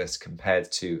breakfast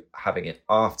compared to having it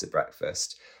after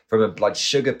breakfast, from a blood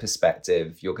sugar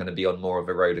perspective, you're going to be on more of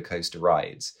a roller coaster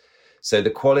ride. So the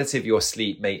quality of your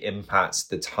sleep may impact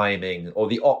the timing or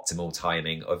the optimal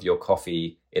timing of your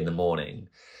coffee in the morning.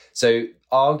 So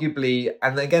arguably,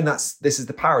 and again, this is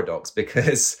the paradox,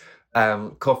 because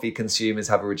coffee consumers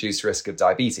have a reduced risk of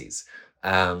diabetes.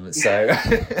 So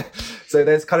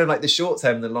there's kind of like the short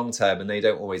term and the long term, and they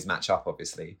don't always match up,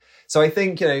 obviously. So I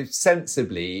think,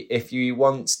 sensibly, if you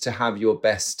want to have your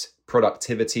best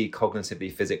productivity cognitively,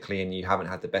 physically, and you haven't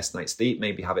had the best night's sleep,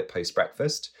 maybe have it post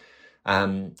breakfast.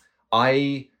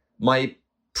 My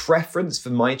preference for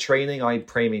my training, I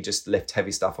mainly just lift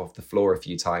heavy stuff off the floor a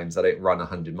few times. I don't run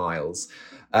 100 miles.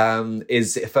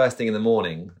 Is first thing in the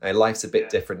morning. Life's a bit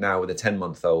different now with a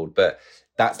 10-month-old, but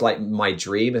that's like my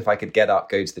dream. If I could get up,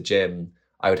 go to the gym,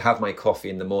 I would have my coffee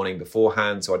in the morning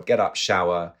beforehand. So I'd get up,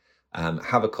 shower,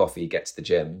 have a coffee, get to the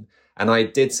gym. And I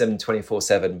did some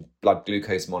 24/7 blood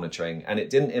glucose monitoring, and it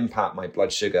didn't impact my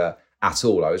blood sugar at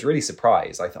all. I was really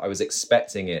surprised. I was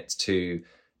expecting it to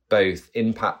both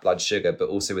impact blood sugar, but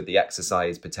also with the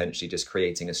exercise potentially just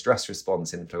creating a stress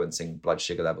response influencing blood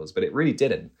sugar levels, but it really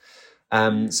didn't.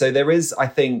 So there is, I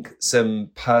think,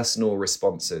 some personal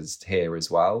responses here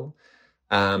as well.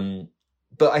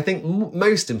 But I think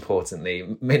most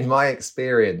importantly, in my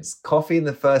experience, coffee in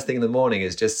the first thing in the morning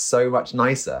is just so much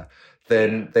nicer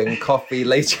than coffee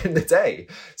later in the day.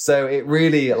 So it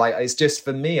really, like, it's just,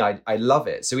 for me, I love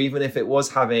it. So even if it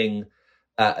was having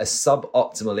a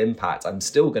suboptimal impact, I'm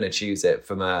still going to choose it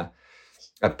from a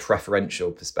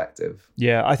preferential perspective.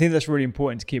 Yeah, I think that's really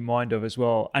important to keep in mind of as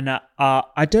well. And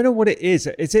I don't know what it is.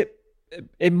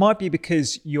 It might be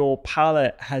because your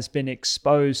palate has been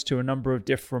exposed to a number of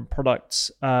different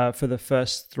products for the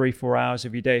first 3-4 hours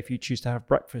of your day if you choose to have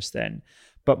breakfast then.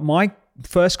 But my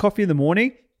first coffee in the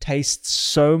morning tastes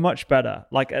so much better,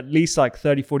 like at least like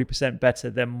 30-40% better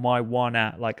than my one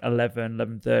at like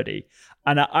 11:30.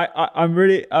 And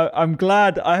I'm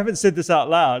glad, I haven't said this out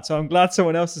loud, so I'm glad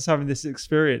someone else is having this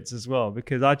experience as well,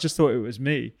 because I just thought it was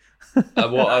me.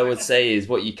 What I would say is,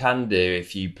 what you can do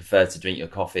if you prefer to drink your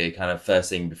coffee kind of first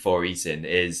thing before eating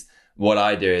is, what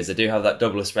I do is I do have that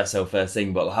double espresso first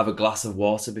thing, but I'll have a glass of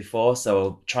water before. So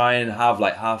I'll try and have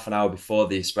like half an hour before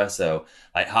the espresso,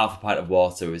 like half a pint of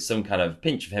water with some kind of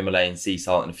pinch of Himalayan sea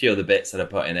salt and a few other bits that I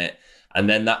put in it. And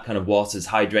then that kind of water's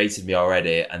hydrated me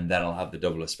already. And then I'll have the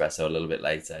double espresso a little bit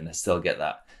later. And I still get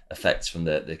that effect from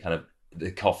the kind of the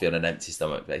coffee on an empty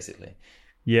stomach, basically.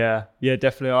 Yeah,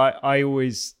 definitely. I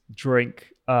always drink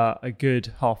a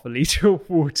good half a litre of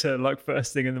water like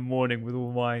first thing in the morning with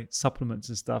all my supplements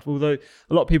and stuff. Although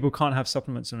a lot of people can't have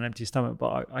supplements on an empty stomach,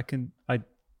 but I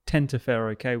tend to fare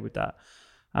okay with that.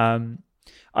 I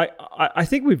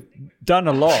think we've done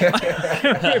a lot.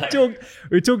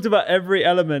 We've talked about every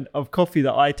element of coffee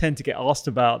that I tend to get asked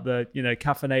about, the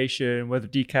caffeination, whether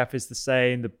decaf is the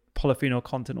same, the polyphenol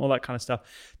content, all that kind of stuff.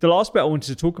 The last bit I wanted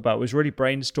to talk about was really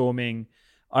brainstorming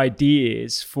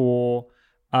ideas for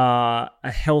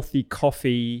a healthy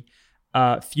coffee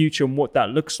future and what that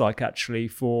looks like actually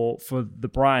for the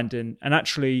brand. And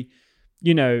actually,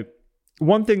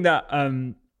 one thing that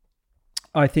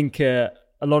I think a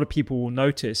lot of people will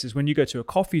notice is when you go to a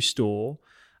coffee store,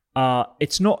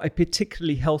 it's not a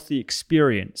particularly healthy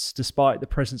experience despite the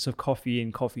presence of coffee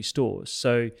in coffee stores.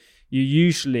 So you're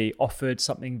usually offered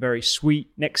something very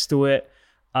sweet next to it.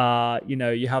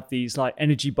 You have these like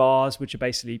energy bars, which are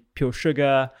basically pure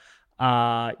sugar.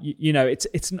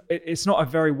 It's not a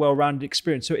very well-rounded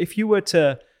experience. So if you were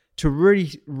to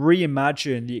really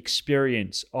reimagine the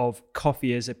experience of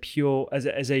coffee as a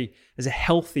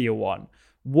healthier one,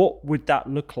 what would that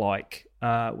look like?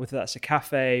 Whether that's a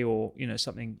cafe or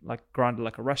something like grounded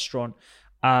like a restaurant,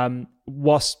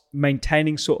 whilst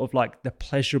maintaining sort of like the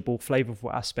pleasurable,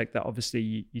 flavorful aspect that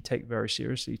obviously you take very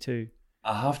seriously too.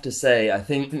 I have to say, I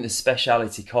think the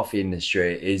specialty coffee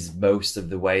industry is most of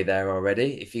the way there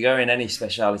already. If you go in any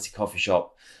specialty coffee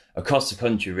shop across the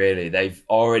country, really, they've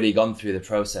already gone through the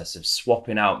process of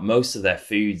swapping out most of their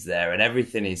foods there, and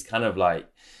everything is kind of like,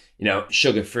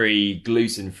 sugar-free,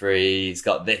 gluten-free. It's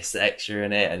got this extra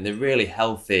in it, and they're really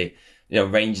healthy,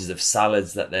 ranges of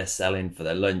salads that they're selling for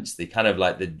their lunch. They kind of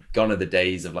like, the gone are the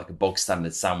days of like a bog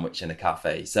standard sandwich in a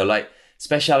cafe. So like,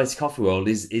 specialty coffee world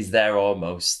is there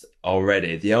almost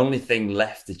already. The only thing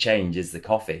left to change is the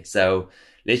coffee. So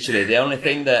literally the only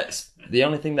thing that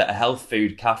a health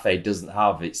food cafe doesn't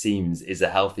have, it seems, is a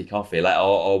healthy coffee, like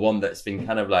or one that's been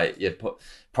kind of like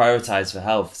prioritized for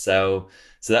health. So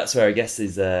that's where I guess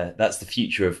that's the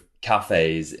future of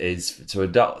cafes, is for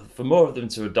more of them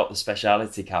to adopt the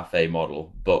specialty cafe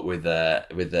model, but with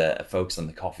a focus on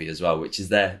the coffee as well, which is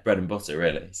their bread and butter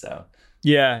really. So.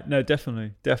 Yeah, no,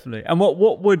 definitely. And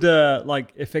what would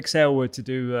like if Excel were to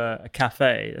do a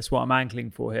cafe? That's what I'm angling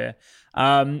for here.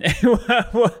 What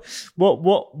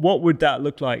would that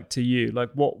look like to you?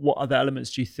 Like what other elements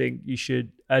do you think you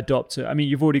should adopt? I mean,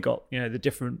 you've already got the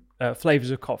different flavors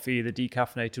of coffee, the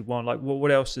decaffeinated one. Like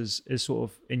what else is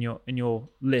sort of in your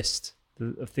list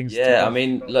of things? Yeah, I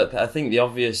mean, look, I think the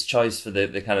obvious choice for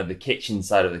the kind of the kitchen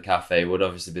side of the cafe would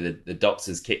obviously be the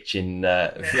doctor's kitchen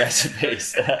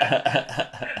recipes.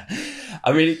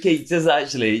 I mean,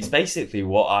 it's basically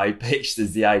what I pitched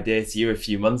as the idea to you a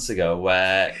few months ago,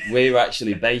 where we're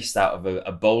actually based out of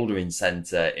a bouldering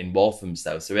centre in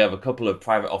Walthamstow. So we have a couple of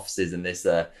private offices in this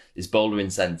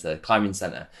bouldering centre, climbing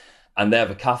centre, and they have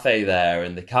a cafe there,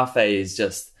 and the cafe is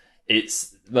just,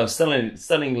 it's the most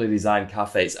stunningly designed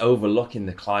cafe. It's overlooking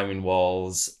the climbing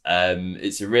walls.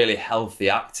 It's a really healthy,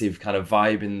 active kind of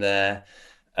vibe in there.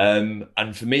 And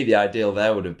for me, the ideal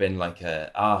there would have been like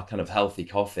a kind of healthy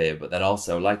coffee, but then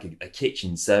also like a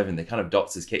kitchen serving the kind of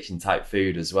doctor's kitchen type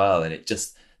food as well. And it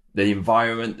just, the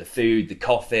environment, the food, the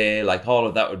coffee, like all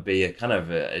of that would be a kind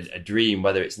of a dream,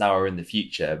 whether it's now or in the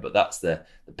future. But that's the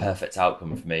perfect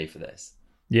outcome for me for this.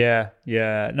 Yeah.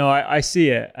 No, I see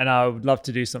it, and I would love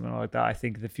to do something like that. I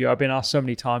think in the future, I've been asked so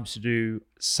many times to do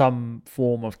some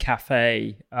form of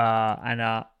cafe, and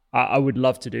I would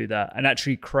love to do that and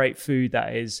actually create food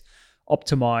that is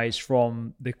optimized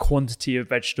from the quantity of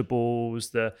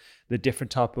vegetables, the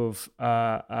different type of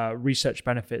research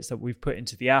benefits that we've put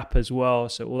into the app as well.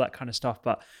 So all that kind of stuff,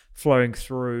 but flowing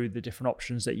through the different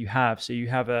options that you have. So you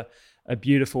have a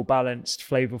beautiful, balanced,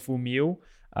 flavorful meal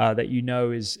that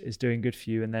is doing good for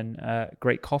you, and then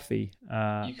great coffee.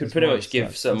 You could pretty much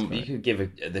give you could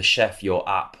give the chef your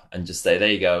app and just say, there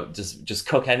you go, just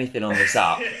cook anything on this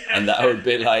app, and that would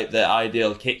be like the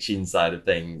ideal kitchen side of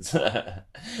things. But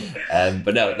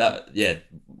no,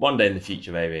 one day in the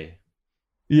future maybe.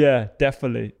 Yeah,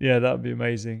 definitely. Yeah, that would be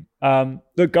amazing.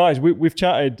 Look, guys, we've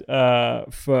chatted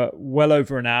for well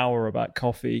over an hour about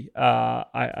coffee.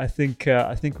 I think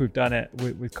we've done it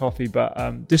with coffee,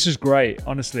 but this is great.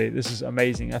 Honestly, this is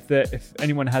amazing. If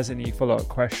anyone has any follow-up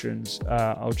questions,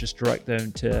 I'll just direct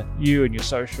them to you and your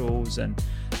socials and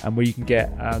where you can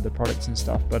get the products and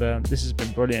stuff. But this has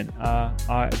been brilliant.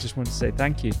 I just want to say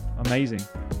thank you. Amazing.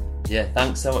 Yeah,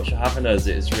 thanks so much for having us.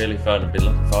 It was really fun. I've been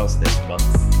looking forward to this for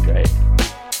months. It's great.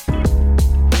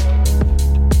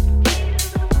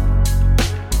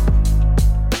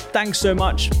 Thanks so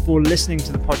much for listening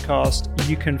to the podcast.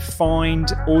 You can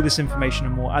find all this information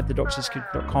and more at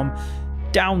thedoctorskitchen.com.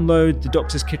 Download the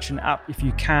Doctor's Kitchen app if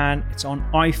you can. It's on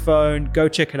iPhone. Go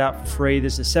check it out for free.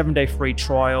 There's a 7-day free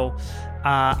trial.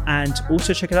 And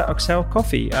also check it out, Excel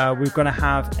Coffee. We're going to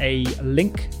have a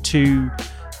link to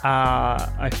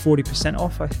a 40%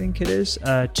 off, I think it is,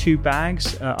 2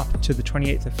 bags up to the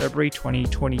 28th of February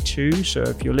 2022. So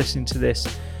if you're listening to this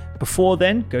before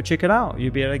then, go check it out.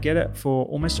 You'll be able to get it for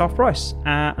almost half price.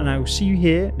 And I will see you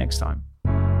here next time.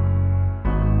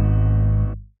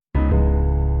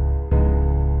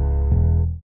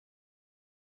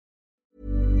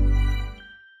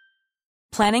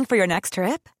 Planning for your next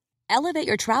trip? Elevate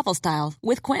your travel style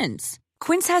with Quince.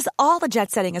 Quince has all the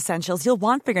jet-setting essentials you'll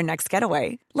want for your next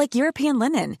getaway, like European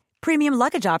linen, premium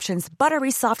luggage options, buttery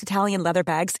soft Italian leather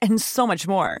bags, and so much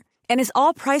more. And is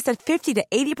all priced at 50 to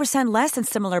 80% less than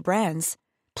similar brands.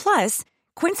 Plus,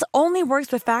 Quince only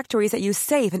works with factories that use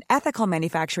safe and ethical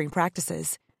manufacturing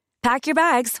practices. Pack your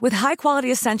bags with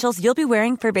high-quality essentials you'll be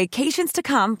wearing for vacations to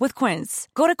come with Quince.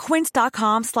 Go to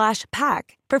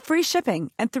quince.com/pack for free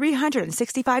shipping and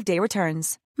 365-day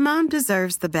returns. Mom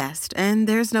deserves the best, and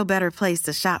there's no better place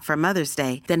to shop for Mother's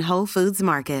Day than Whole Foods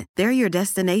Market. They're your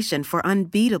destination for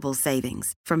unbeatable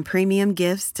savings, from premium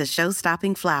gifts to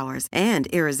show-stopping flowers and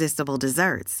irresistible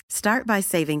desserts. Start by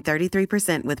saving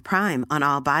 33% with Prime on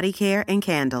all body care and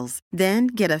candles. Then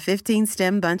get a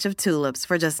 15-stem bunch of tulips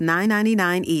for just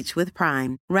 $9.99 each with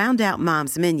Prime. Round out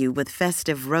Mom's menu with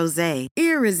festive rosé,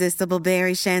 irresistible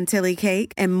berry chantilly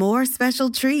cake, and more special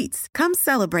treats. Come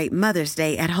celebrate Mother's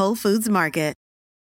Day at Whole Foods Market.